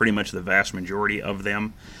in pretty much the vast majority of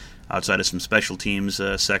them, outside of some special teams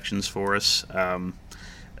sections for us.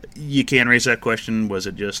 You can raise that question, was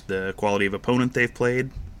it just the quality of opponent they've played?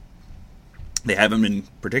 They haven't been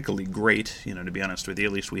particularly great, to be honest with you.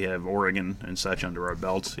 At least we have Oregon and such under our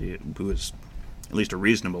belt, who is at least a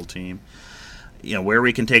reasonable team. Where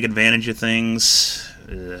we can take advantage of things,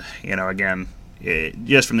 again,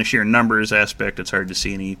 just from the sheer numbers aspect, it's hard to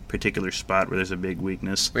see any particular spot where there's a big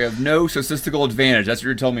weakness. We have no statistical advantage. That's what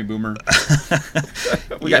you're telling me, Boomer.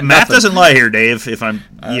 Math doesn't lie here, Dave.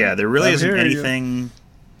 There really isn't anything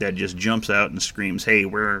that just jumps out and screams, "Hey,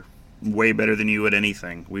 we're way better than you at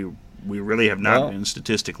anything." We really have not been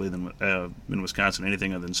statistically in Wisconsin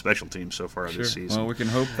anything other than special teams so far this season. Well, we can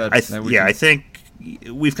hope that. I think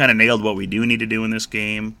we've kind of nailed what we do need to do in this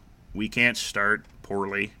game. We can't start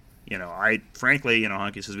poorly. Frankly,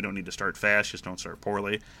 Honky says we don't need to start fast, just don't start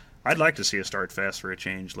poorly. I'd like to see us start fast for a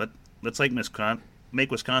change. Let's make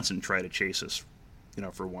Wisconsin try to chase us,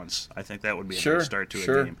 for once. I think that would be a good start to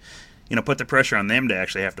a game. Put the pressure on them to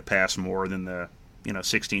actually have to pass more than the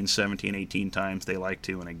 16, 17, 18 times they like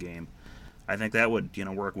to in a game. I think that would,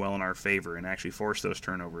 work well in our favor and actually force those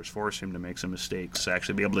turnovers, force him to make some mistakes,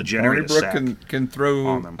 actually be able to generate a sack. can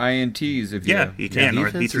throw INTs if he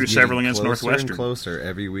can. He threw several against Northwestern. And closer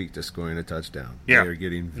every week to scoring a touchdown. Yeah. They're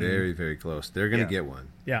getting very, very close. They're going to get one.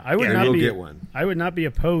 Yeah, I would not be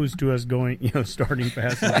opposed to us going, starting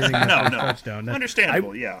fast and getting that touchdown.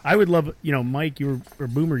 Understandable, I would love, Mike, or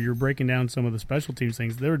Boomer, you were breaking down some of the special teams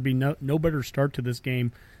things. There would be no better start to this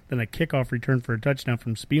game than a kickoff return for a touchdown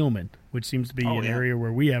from Spielman, which seems to be an area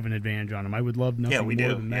where we have an advantage on them. I would love nothing more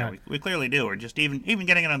than that. We clearly do. Or just even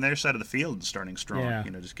getting it on their side of the field and starting strong. Yeah.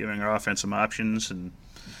 Just giving our offense some options and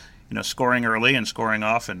scoring early and scoring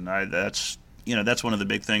often. That's one of the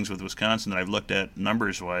big things with Wisconsin that I've looked at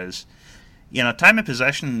numbers wise. Time of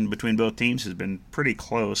possession between both teams has been pretty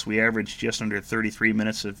close. We average just under 33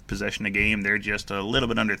 minutes of possession a game. They're just a little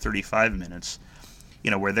bit under 35 minutes.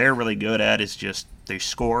 Where they're really good at is just they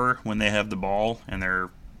score when they have the ball and they're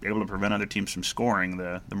able to prevent other teams from scoring.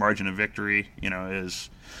 The margin of victory, is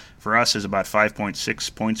for us is about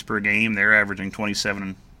 5.6 points per game. They're averaging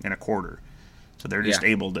 27 and a quarter. So they're just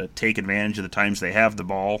able to take advantage of the times they have the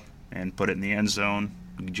ball and put it in the end zone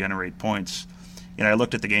and generate points. I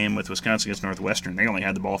looked at the game with Wisconsin against Northwestern. They only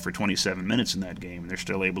had the ball for 27 minutes in that game, and they're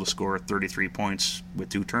still able to score 33 points with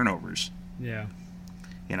 2 turnovers. Yeah.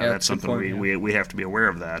 That's something we have to be aware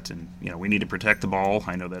of that. And, we need to protect the ball.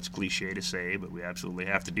 I know that's cliche to say, but we absolutely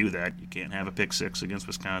have to do that. You can't have a pick six against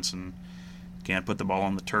Wisconsin. You can't put the ball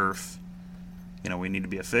on the turf. We need to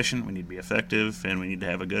be efficient. We need to be effective. And we need to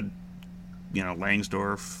have a good,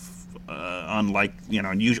 Langsdorff, unlike,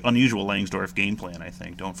 unusual Langsdorff game plan, I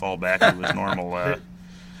think. Don't fall back into his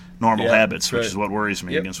normal habits, which is what worries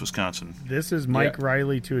me against Wisconsin. This is Mike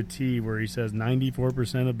Riley to a T, where he says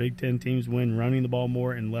 94% of Big Ten teams win running the ball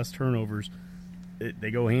more and less turnovers.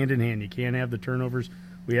 They go hand in hand. You can't have the turnovers.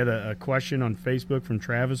 We had a question on Facebook from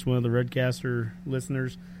Travis, one of the Redcaster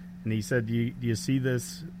listeners, and he said, do you see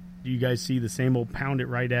this? Do you guys see the same old pound it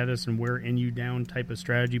right at us and wear NU down type of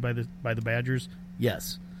strategy by the Badgers?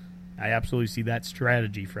 Yes. I absolutely see that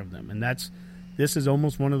strategy from them. And this is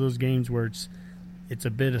almost one of those games where it's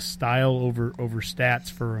a bit of style over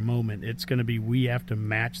stats for a moment. It's going to be we have to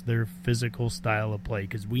match their physical style of play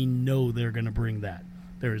because we know they're going to bring that.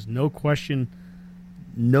 There is no question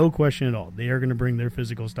at all. They are going to bring their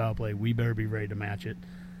physical style of play. We better be ready to match it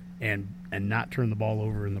and not turn the ball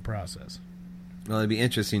over in the process. Well, it'd be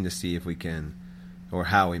interesting to see if we can or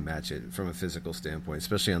how we match it from a physical standpoint,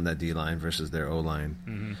 especially on that D-line versus their O-line.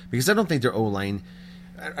 Mm-hmm. Because I don't think their O-line,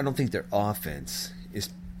 I don't think their offense is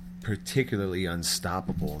particularly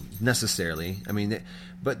unstoppable necessarily. I mean,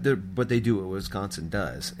 but they do what Wisconsin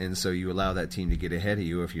does, and so you allow that team to get ahead of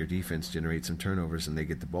you if your defense generates some turnovers and they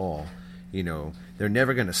get the ball. They're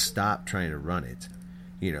never going to stop trying to run it.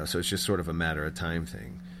 So it's just sort of a matter of time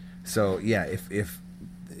thing. So yeah,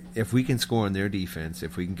 if we can score on their defense,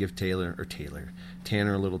 if we can give Tanner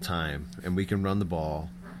a little time, and we can run the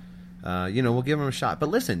ball, we'll give them a shot. But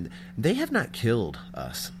listen, they have not killed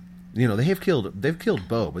us. They've killed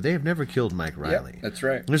Bo, but they have never killed Mike Riley. Yep, that's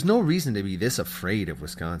right. There's no reason to be this afraid of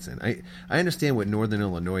Wisconsin. I understand what Northern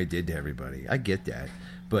Illinois did to everybody. I get that,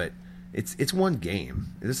 but it's one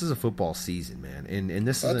game. This is a football season, man, and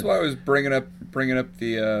this. That's why I was bringing up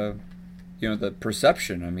the. The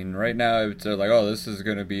perception. I mean, right now it's like, oh, this is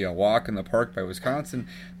going to be a walk in the park by Wisconsin.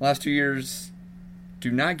 The last 2 years,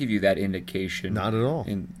 do not give you that indication. Not at all.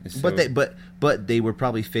 But they were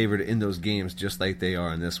probably favored in those games just like they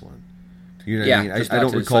are in this one. You know what I mean? I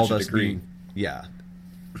don't recall us being. Yeah.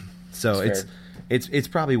 So it's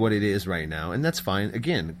probably what it is right now, and that's fine.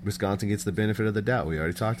 Again, Wisconsin gets the benefit of the doubt. We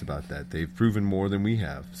already talked about that. They've proven more than we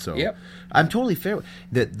have. So I'm totally fair.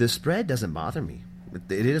 The spread doesn't bother me.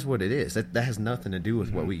 It is what it is. That has nothing to do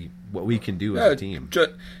with what we can do as a team.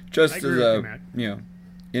 Just as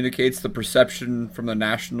indicates the perception from the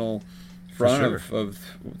national front of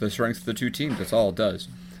the strengths of the two teams. That's all it does.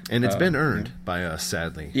 And it's been earned by us,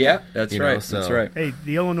 sadly. Yeah, that's right. That's right. Hey,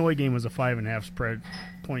 the Illinois game was a 5.5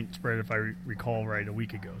 point spread, if I recall right, a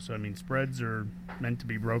week ago. So I mean, spreads are meant to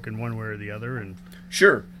be broken one way or the other, and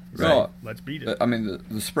sure, let's beat it. I mean,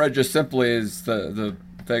 the spread just simply is the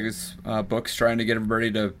Vegas books trying to get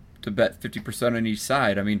everybody to bet 50% on each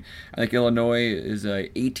side. I mean, I think Illinois is a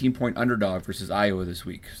 18-point underdog versus Iowa this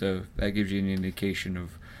week, so that gives you an indication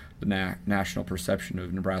of the national perception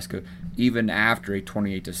of Nebraska, even after a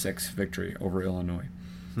 28-6 victory over Illinois.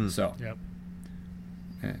 So,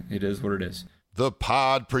 it is what it is. The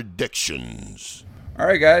Pod Predictions. All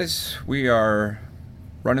right, guys, we are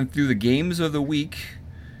running through the games of the week.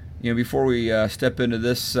 Before we step into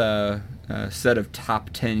this set of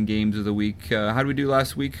top 10 games of the week, how did we do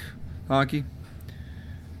last week, Honky?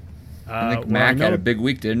 I think Mac had a big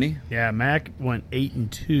week, didn't he? Yeah, Mac went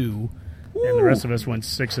 8-2. And the rest of us went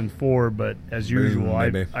 6-4, but as usual,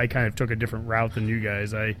 I kind of took a different route than you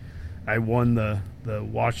guys. I won the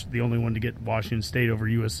only one to get Washington State over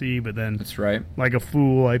USC, but then that's right. Like a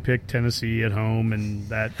fool, I picked Tennessee at home, and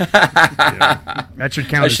that that should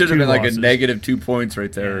count. That should have been losses. Like a -2 points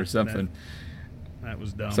right there or something. That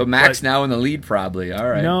was dumb. So Mac's now in the lead, probably. All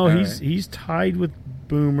right. No, he's tied with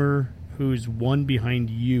Boomer, who's one behind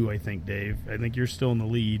you. I think, Dave. I think you're still in the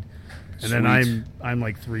lead. And Sweet. then I'm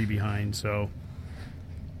like 3 behind, so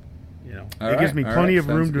it gives me plenty of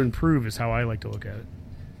room Sounds to improve. Is how I like to look at it.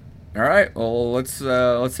 All right, well let's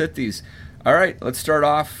hit these. All right, let's start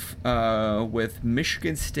off with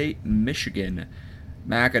Michigan State, Michigan.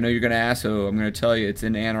 Mac, I know you're going to ask, so I'm going to tell you it's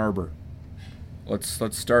in Ann Arbor. Let's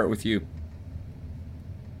start with you.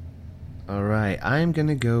 All right, I'm going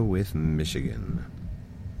to go with Michigan.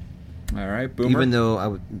 All right, Boomer. Even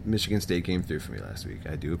though Michigan State came through for me last week,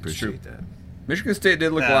 I do appreciate that. Michigan State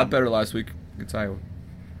did look a lot better last week against Iowa.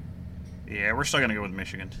 Yeah, we're still going to go with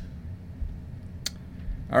Michigan.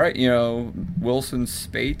 All right, Wilson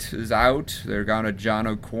Spate is out. They're gone to John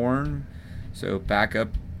O'Korn, so backup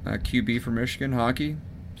QB for Michigan. Honky,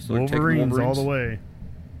 Wolverines all the way.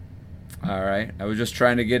 All right, I was just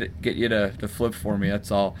trying to get you to flip for me.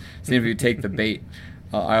 That's all. See if you take the bait.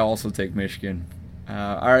 I also take Michigan.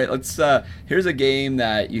 All right, let's. Here's a game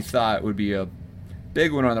that you thought would be a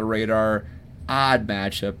big one on the radar. Odd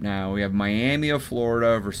matchup now. We have Miami of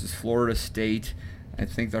Florida versus Florida State. I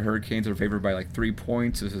think the Hurricanes are favored by like 3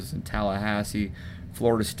 points. This is in Tallahassee.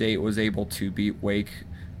 Florida State was able to beat Wake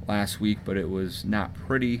last week, but it was not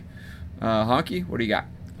pretty. Honky, what do you got?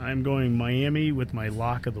 I'm going Miami with my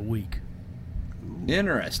lock of the week.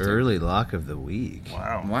 Interesting. Early lock of the week.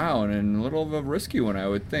 Wow, and a little of a risky one, I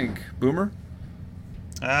would think. Boomer?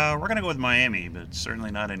 We're going to go with Miami, but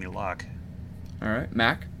certainly not any lock. All right.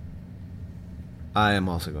 Mac? I am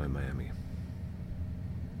also going Miami.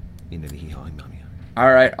 All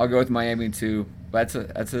right, I'll go with Miami too. That's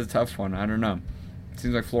a tough one. I don't know. It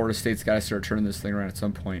seems like Florida State's got to start turning this thing around at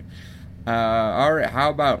some point. All right, how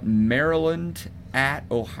about Maryland at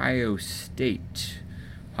Ohio State?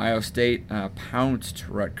 Ohio State pounced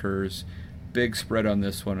Rutgers. Big spread on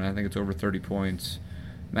this one. I think it's over 30 points.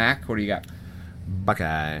 Mac, what do you got?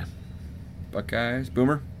 Buckeyes.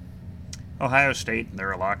 Boomer? Ohio State,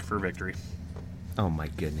 they're a lock for victory. Oh, my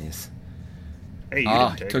goodness. Hey,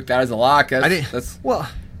 you took that as a lock. I didn't. Well,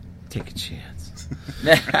 take a chance.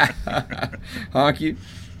 Honky?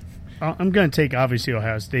 I'm going to take, obviously,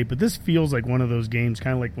 Ohio State, but this feels like one of those games,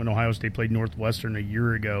 kind of like when Ohio State played Northwestern a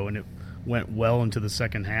year ago, and it went well into the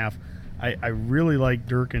second half. I really like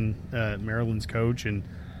Durkin, Maryland's coach, and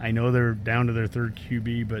I know they're down to their third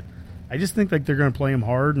QB, but I just think like they're going to play him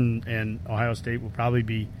hard, and Ohio State will probably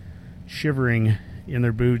be shivering in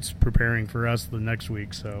their boots preparing for us the next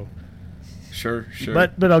week. So sure.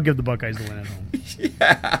 But I'll give the Buckeyes the win at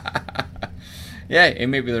home. Yeah,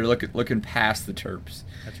 and maybe they're looking past the Terps.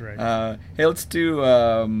 That's right. Hey, let's do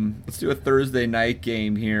a Thursday night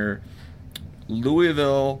game here.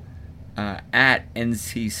 Louisville at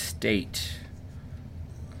NC State.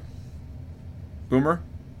 Boomer?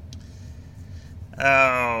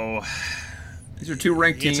 Oh, these are two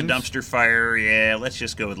ranked teams. It's a dumpster fire. Yeah, let's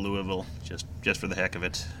just go with Louisville, just for the heck of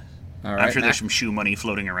it. All right, I'm sure there's some shoe money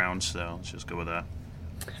floating around, so let's just go with that.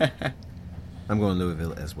 I'm going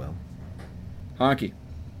Louisville as well. Honky.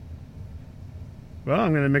 Well,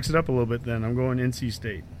 I'm going to mix it up a little bit then. I'm going NC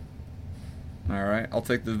State. All right, I'll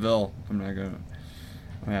take the Ville. I'm not going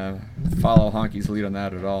to follow Honky's lead on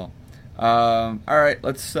that at all. All right,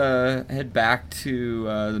 let's head back to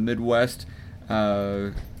the Midwest.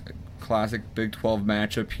 Classic Big 12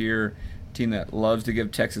 matchup here. Team that loves to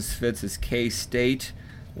give Texas fits is K-State.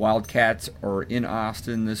 Wildcats are in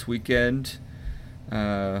Austin this weekend.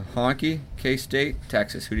 Honky, K-State,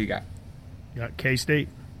 Texas. Who do you got? Got K-State.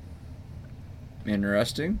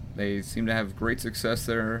 Interesting. They seem to have great success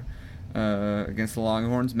there against the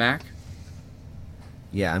Longhorns. Mac?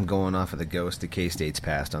 Yeah, I'm going off of the ghost of K-State's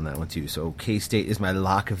past on that one, too. So K-State is my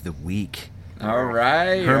lock of the week. All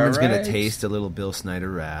right. Herman's all right. going to taste a little Bill Snyder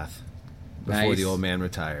wrath before Nice. the old man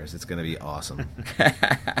retires. It's going to be awesome.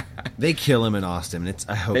 They kill him in Austin.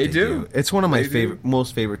 I hope They they do. It's one of my They do.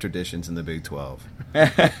 most favorite traditions in the Big 12.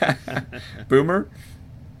 Boomer?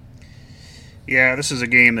 Yeah, this is a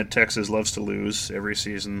game that Texas loves to lose every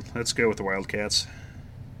season. Let's go with the Wildcats.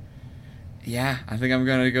 Yeah, I think I'm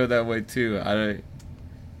going to go that way too. I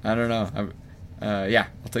don't know. Yeah,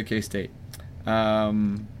 I'll take K-State.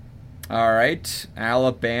 All right.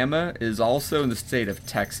 Alabama is also in the state of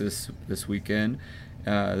Texas this weekend.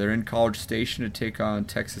 They're in College Station to take on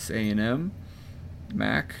Texas A&M.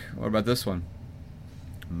 Mac, what about this one?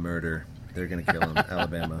 Murder. They're going to kill him,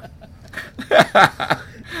 Alabama.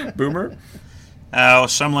 Boomer?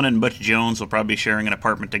 Sumlin and Butch Jones will probably be sharing an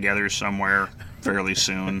apartment together somewhere fairly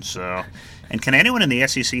soon. So, and can anyone in the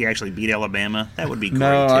SEC actually beat Alabama? That would be great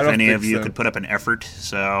No, I if don't any think of you so. could put up an effort.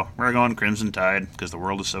 So we're going Crimson Tide because the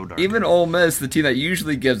world is so dark. Even Ole Miss, the team that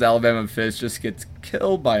usually gives Alabama fits, just gets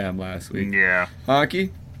killed by them last week. Yeah.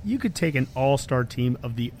 Honky? You could take an all-star team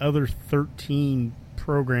of the other 13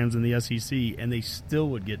 programs in the SEC, and they still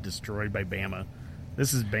would get destroyed by Bama.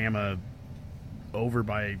 This is Bama over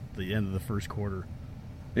by the end of the first quarter.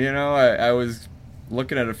 You know, I was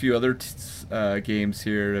looking at a few other games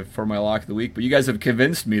here for my lock of the week, but you guys have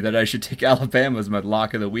convinced me that I should take Alabama as my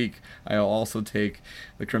lock of the week. I'll also take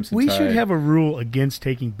the Crimson We Tide. should have a rule against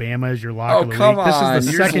taking Bama as your lock Oh, of the come week. on. This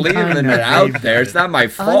is the You're second just time leaving that it out they've there. done It's it. not my I'm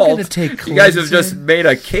fault. gonna take You guys have just Clemson. made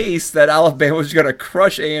a case that Alabama was going to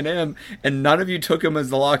crush A&M, and none of you took him as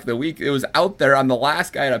the lock of the week. It was out there. I'm the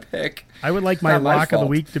last guy to pick. I would like my Not my lock of the fault.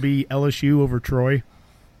 week to be LSU over Troy.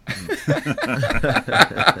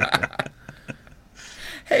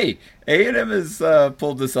 Hey, A&M has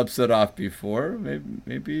pulled this upset off before.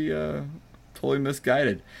 Maybe totally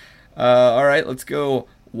misguided. All right, let's go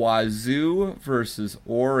Wazoo versus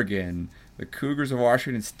Oregon. The Cougars of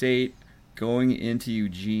Washington State going into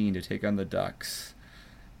Eugene to take on the Ducks.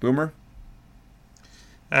 Boomer?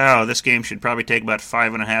 Oh, this game should probably take about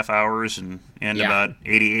 5.5 hours and end Yeah. about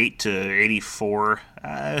 88 to 84.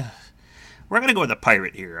 We're going to go with the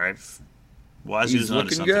Pirate here. Wazoo's He's onto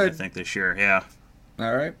looking something, I good. think, this year. Yeah.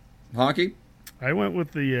 All right. Honky? I went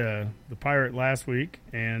with the Pirate last week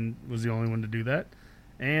and was the only one to do that.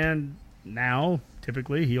 And now,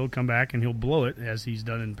 typically, he'll come back and he'll blow it as he's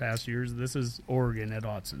done in past years. This is Oregon at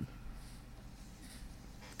Autzen.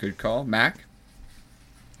 Good call. Mac?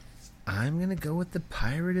 I'm going to go with the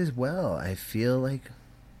Pirate as well. I feel like,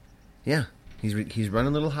 yeah, he's running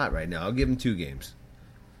a little hot right now. I'll give him 2 games.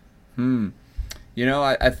 You know,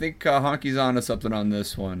 I think Honky's on to something on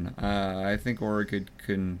this one. I think Oregon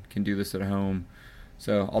can do this at home.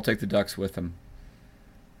 So I'll take the Ducks with them.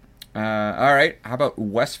 All right. How about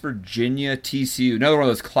West Virginia TCU? Another one of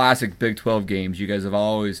those classic Big 12 games you guys have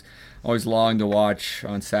always longed to watch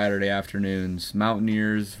on Saturday afternoons.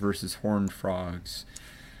 Mountaineers versus Horned Frogs.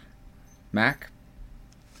 Mac?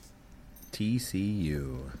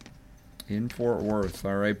 TCU. In Fort Worth.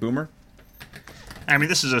 All right. Boomer? I mean,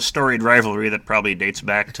 this is a storied rivalry that probably dates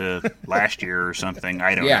back to last year or something.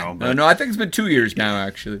 I don't know. But No, I think it's been 2 years now,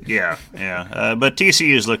 actually. yeah. But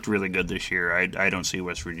TCU's looked really good this year. I don't see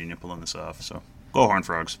West Virginia pulling this off. So go Horned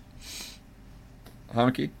Frogs.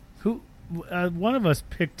 Honky? One of us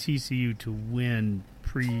picked TCU to win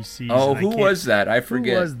preseason. Oh, I who can't- was that? I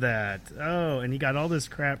forget. Who was that? Oh, and he got all this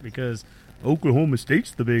crap because Oklahoma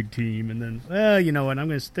State's the big team. And then, well, you know what? I'm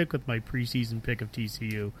going to stick with my preseason pick of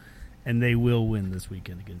TCU, and they will win this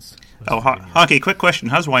weekend against West Virginia. Honky, quick question.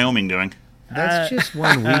 How's Wyoming doing? That's just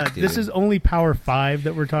 1 week, dude. This is only Power 5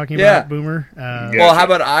 that we're talking Yeah. about, Boomer. Yeah. Well, how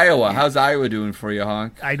about Iowa? How's Iowa doing for you,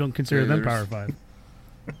 Honk? I don't consider them There's- Power 5.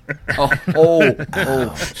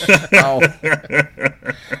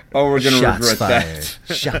 Oh, we're gonna Shots regret fired.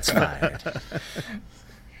 that. Shots fired.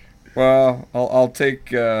 Well, I'll take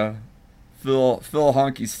Phil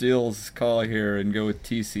Honky Steele's call here and go with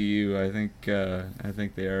TCU. I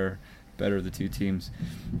think they are better of the two teams.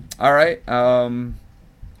 All right. Another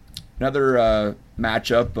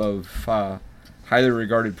matchup of highly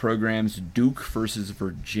regarded programs, Duke versus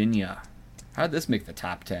Virginia. How did this make the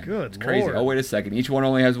top 10? Good It's crazy. Lord. Oh, wait a second. Each one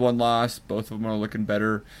only has one loss. Both of them are looking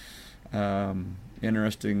better.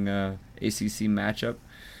 Interesting ACC matchup.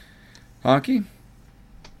 Honky?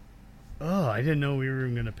 Oh, I didn't know we were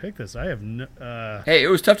even going to pick this. I have no. Hey, it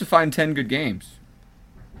was tough to find 10 good games.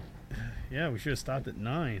 Yeah, we should have stopped at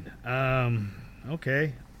 9.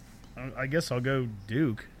 Okay. I guess I'll go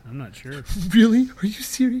Duke. I'm not sure. Really? Are you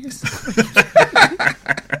serious?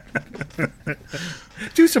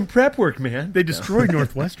 Do some prep work, man. They destroyed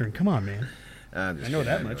Northwestern. Come on, man. I'm just I know kidding.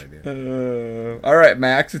 that have much. no idea. All right,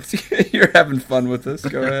 Max. You're having fun with this.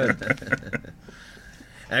 Go ahead.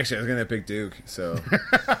 Actually, I was going to pick Duke, so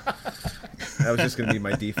that was just going to be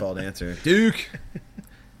my default answer. Duke!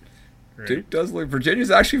 Great. Duke does look. Virginia's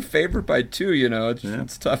actually favored by 2. You know,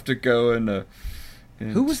 it's tough to go into.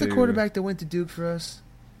 Who was the quarterback that went to Duke for us?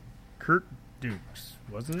 Kurt Dukes,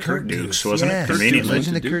 wasn't it? Kurt Dukes, wasn't it? Yes. Conveniently.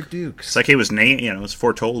 Legend of Duke. Kurt Dukes. It's like he was named, was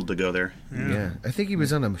foretold to go there. Yeah. I think he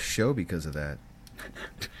was on a show because of that.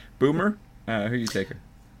 Boomer? Who you taking?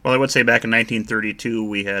 Well, I would say back in 1932,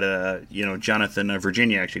 we had Jonathan of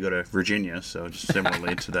Virginia actually go to Virginia, so just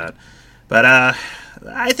similarly to that. But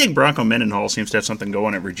I think Bronco Mendenhall seems to have something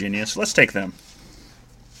going at Virginia, so let's take them.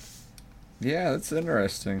 Yeah, that's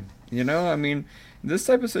interesting. You know, I mean, this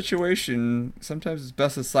type of situation, sometimes it's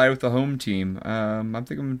best to side with the home team. I'm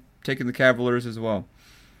taking the Cavaliers as well.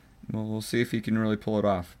 We'll see if he can really pull it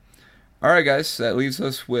off. All right, guys, that leaves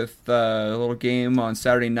us with a little game on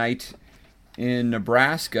Saturday night in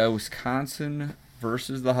Nebraska, Wisconsin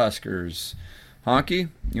versus the Huskers. Honky,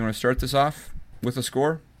 you want to start this off with a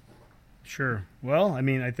score? Sure. Well, I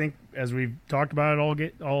mean, I think as we've talked about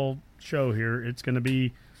it all show here, it's going to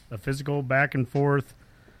be a physical back and forth.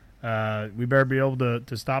 We better be able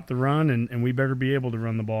to stop the run, and we better be able to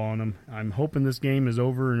run the ball on them. I'm hoping this game is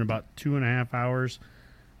over in about 2.5 hours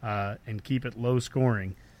and keep it low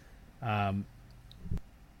scoring.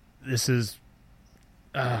 This is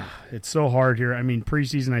it's so hard here. I mean,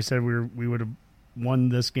 preseason I said we would have won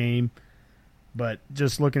this game, but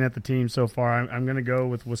just looking at the team so far, I'm going to go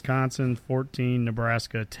with Wisconsin 14,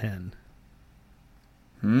 Nebraska 10.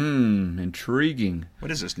 Intriguing.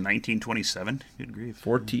 What is this, 1927? Good grief.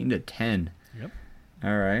 14-10. Yep.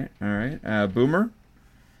 All right. Boomer?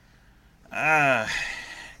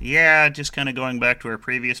 Yeah, just kind of going back to our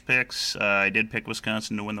previous picks. I did pick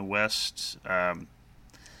Wisconsin to win the West.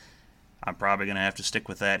 I'm probably going to have to stick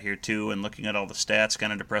with that here too. And looking at all the stats,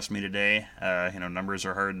 kind of depressed me today. Numbers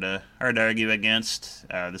are hard to argue against.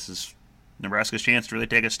 This is Nebraska's chance to really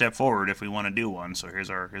take a step forward if we want to do one. So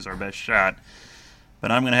here's our best shot.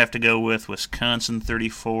 But I'm going to have to go with Wisconsin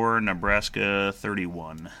 34, Nebraska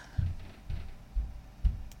 31.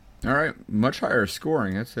 All right. Much higher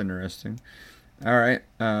scoring. That's interesting. All right.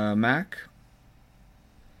 Mac?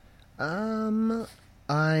 I'm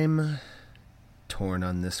torn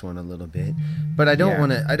on this one a little bit, but I don't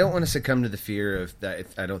want to succumb to the fear of that.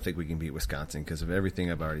 I don't think we can beat Wisconsin because of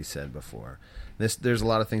everything I've already said before. There's a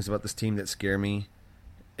lot of things about this team that scare me,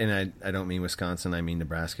 and I don't mean Wisconsin, I mean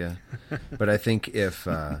Nebraska. But I think if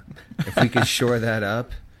we could shore that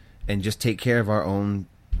up and just take care of our own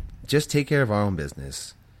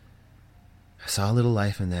business. I saw a little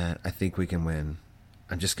life in that. I think we can win.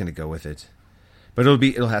 I'm just going to go with it. But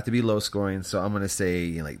it'll have to be low scoring, so I'm going to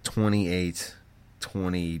say like 28,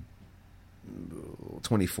 20,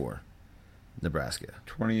 24, Nebraska.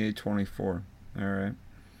 28-24. All right.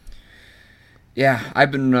 Yeah,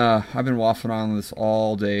 I've been waffling on this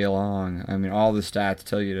all day long. I mean, all the stats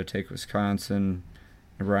tell you to take Wisconsin.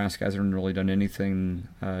 Nebraska hasn't really done anything,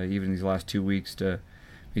 even these last 2 weeks, to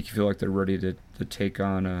make you feel like they're ready to take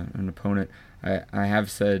on an opponent. I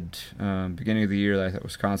have said beginning of the year that I thought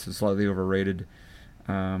Wisconsin is slightly overrated.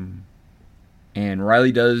 And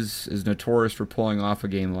Riley is notorious for pulling off a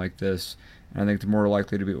game like this. And I think they're more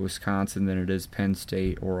likely to beat Wisconsin than it is Penn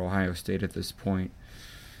State or Ohio State at this point.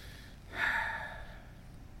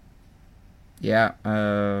 Yeah,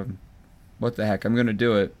 what the heck? I'm going to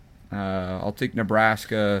do it. I'll take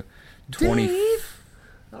Nebraska 20. Dave?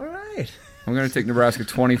 All right. I'm going to take Nebraska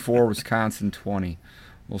 24, Wisconsin 20.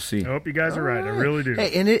 We'll see. I hope you guys are right. I really do.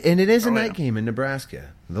 Hey, and it is a night game in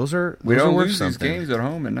Nebraska. We don't lose these games at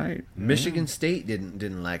home at night. Michigan State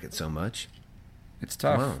didn't like it so much. It's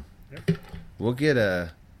tough. Wow. Yep. We'll get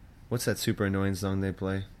what's that super annoying song they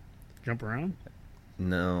play? Jump around?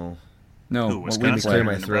 No. No, Ooh, what we Wisconsin clear or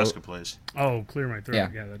my Nebraska throat. plays. Oh, clear my throat.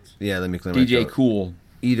 Yeah. That's Yeah, let me clear my DJ throat. Cool.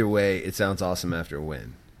 Either way, it sounds awesome after a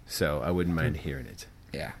win. So I wouldn't mind hearing it.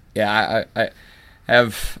 Yeah. I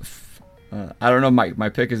have I don't know if my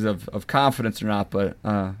pick is of confidence or not, but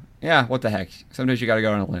yeah, what the heck? Sometimes you got to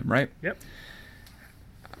go on a limb, right? Yep.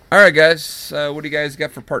 All right, guys. What do you guys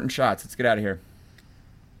got for parting shots? Let's get out of here.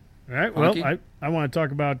 All right. Well, Honky? I want to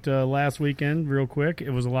talk about last weekend real quick.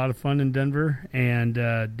 It was a lot of fun in Denver, and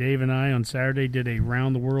Dave and I on Saturday did a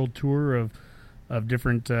round-the-world tour of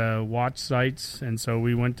different watch sites, and so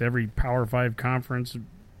we went to every Power 5 conference,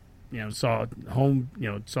 saw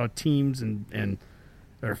saw teams and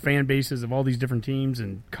their fan bases of all these different teams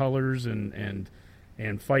and colors and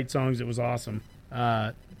fight songs. It was awesome.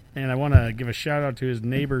 And I want to give a shout-out to his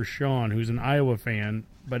neighbor, Sean, who's an Iowa fan,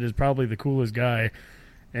 but is probably the coolest guy.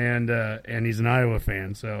 And he's an Iowa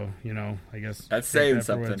fan, so I guess that's saying that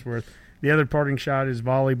for what something. it's worth. The other parting shot is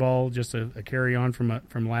volleyball, just a carry on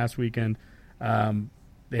from last weekend.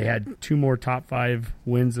 They had 2 more top 5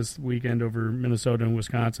 wins this weekend over Minnesota and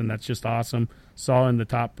Wisconsin. That's just awesome. Saw in the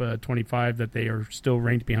top 25 that they are still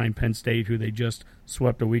ranked behind Penn State, who they just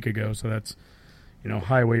swept a week ago. So that's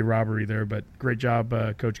highway robbery there. But great job,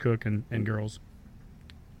 Coach Cook and girls.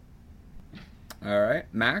 All right,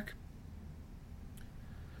 Mac.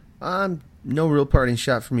 No real parting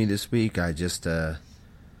shot for me this week. I just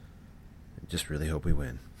really hope we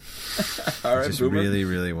win. All right, I just Boomer. really,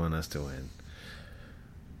 really want us to win.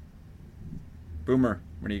 Boomer,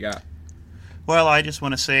 what do you got? Well, I just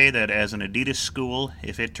want to say that as an Adidas school,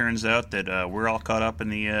 if it turns out that we're all caught up in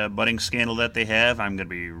the budding scandal that they have, I'm going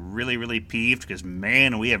to be really, really peeved because,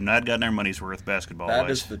 man, we have not gotten our money's worth basketball-wise.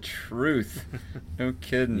 That is the truth. No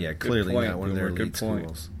kidding. Yeah, Good clearly point, not one of their Boomer. elite Good point.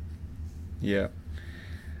 schools. Yeah.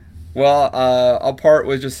 Well, I'll part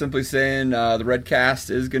with just simply saying the Redcast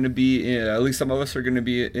is going to be, at least some of us are going to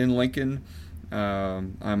be in Lincoln.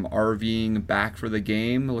 I'm RVing back for the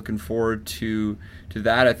game. Looking forward to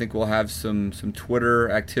that. I think we'll have some Twitter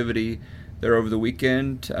activity there over the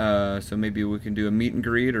weekend. So maybe we can do a meet and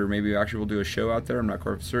greet, or maybe actually we'll do a show out there. I'm not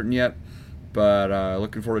quite certain yet. But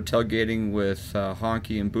looking forward to tailgating with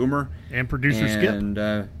Honky and Boomer. And producer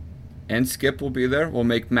Skip. And Skip will be there. We'll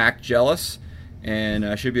make Mac jealous.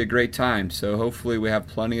 And should be a great time. So hopefully we have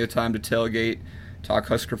plenty of time to tailgate, talk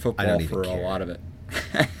Husker football for a lot of it.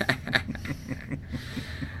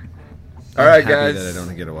 All right, guys. That I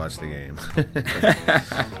don't get to watch the game.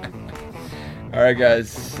 All right,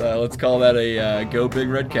 guys. Let's call that a Go Big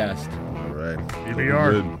Redcast. All right.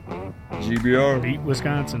 GBR. GBR. Beat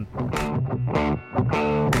Wisconsin.